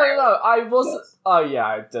bone whale. No, I wasn't... Oh yeah,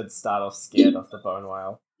 I did start off scared of the bone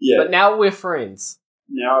whale. Yeah. But now we're friends.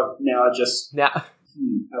 Now I just... Now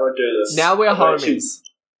how do I do this? Now we're homies.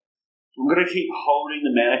 I'm going to keep holding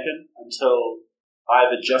the mannequin until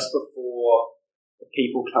either just before the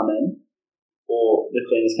people come in, or the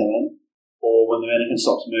cleaners come in, or when the mannequin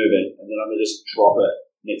stops moving, and then I'm going to just drop it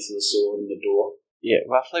next to the sword and the door. Yeah,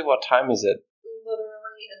 roughly what time is it?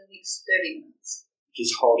 Literally in the next 30 minutes.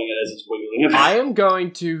 Just holding it as it's wiggling. I am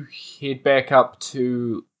going to head back up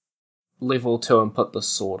to level 2 and put the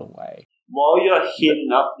sword away. While you're heading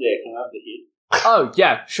up there, can I have the head? Oh,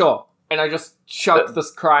 yeah, sure. And I just chucked this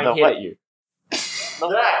crying head at you.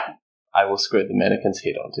 I will squirt the mannequin's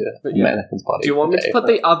head onto the mannequin's body. Do you want me to put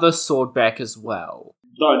the other sword back as well?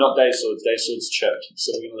 No, not Dave's swords. Dave's sword's chipped,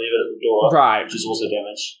 so we're going to leave it at the door, Right. which is also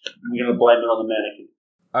damaged. We're going to blame it on the mannequin.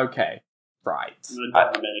 Okay, right. I'm going to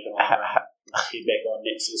dump the mannequin on the head back on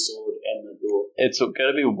next to the sword and the door. It's going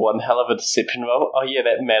to be one hell of a deception roll. Oh yeah,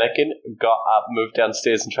 that mannequin got up, moved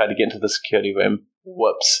downstairs, and tried to get into the security room.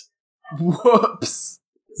 Whoops. Whoops.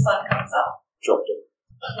 The sun comes up. Dropped it.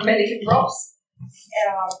 The mannequin drops.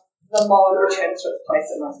 the mod returns to its place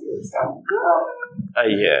it must be its going.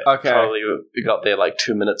 Yeah. Okay. Probably we got there like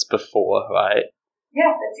 2 minutes before, right?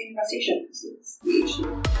 Yeah, that's the my station because it's the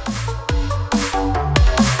issue.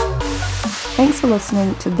 Thanks for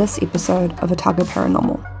listening to this episode of Otago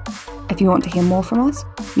Paranormal. If you want to hear more from us,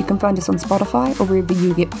 you can find us on Spotify or wherever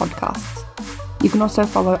you get podcasts. You can also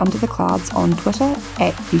follow Under the Clouds on Twitter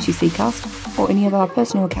 @UTCcast or any of our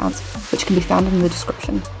personal accounts, which can be found in the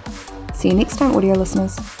description. See you next time, audio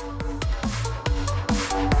listeners.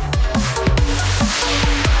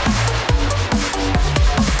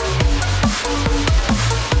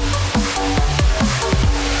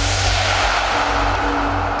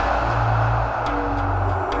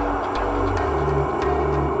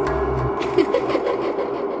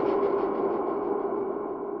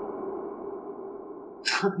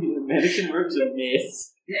 The American room's a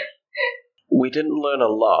mess. We didn't learn a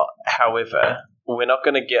lot. However, we're not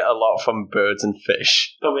going to get a lot from birds and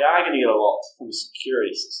fish. But we are going to get a lot from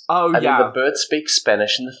security systems. Oh, I mean, yeah. the bird speaks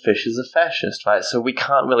Spanish and the fish is a fascist, right? So we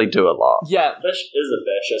can't really do a lot. Yeah. Fish is a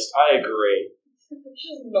fascist. I agree. Which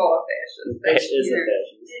is not a fascist. Fish is a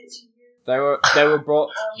fascist. It's you. They were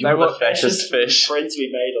brought You they were were the fascist fish. Friends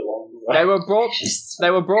we made along the way.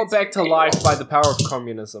 they were brought back to life by the power of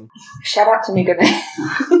communism. Shout out to Mega Man.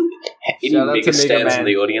 Any Shout out to mega Mega stands Man. in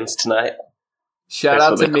the audience tonight? Shout That's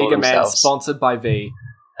out what to they call Mega Man, themselves. sponsored by V.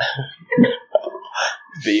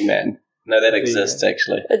 V-Man. No, that V-Man. exists,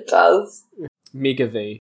 actually. It does. Mega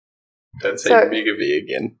V. Don't say So- Mega V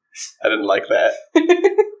again. I didn't like that.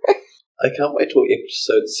 I can't wait till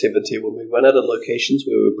episode 70 when we run out of locations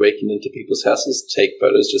where we're breaking into people's houses to take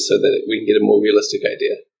photos just so that we can get a more realistic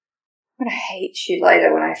idea. I'm gonna hate you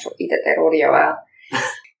later when I have to edit that audio out.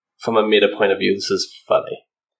 From a meta point of view, this is funny.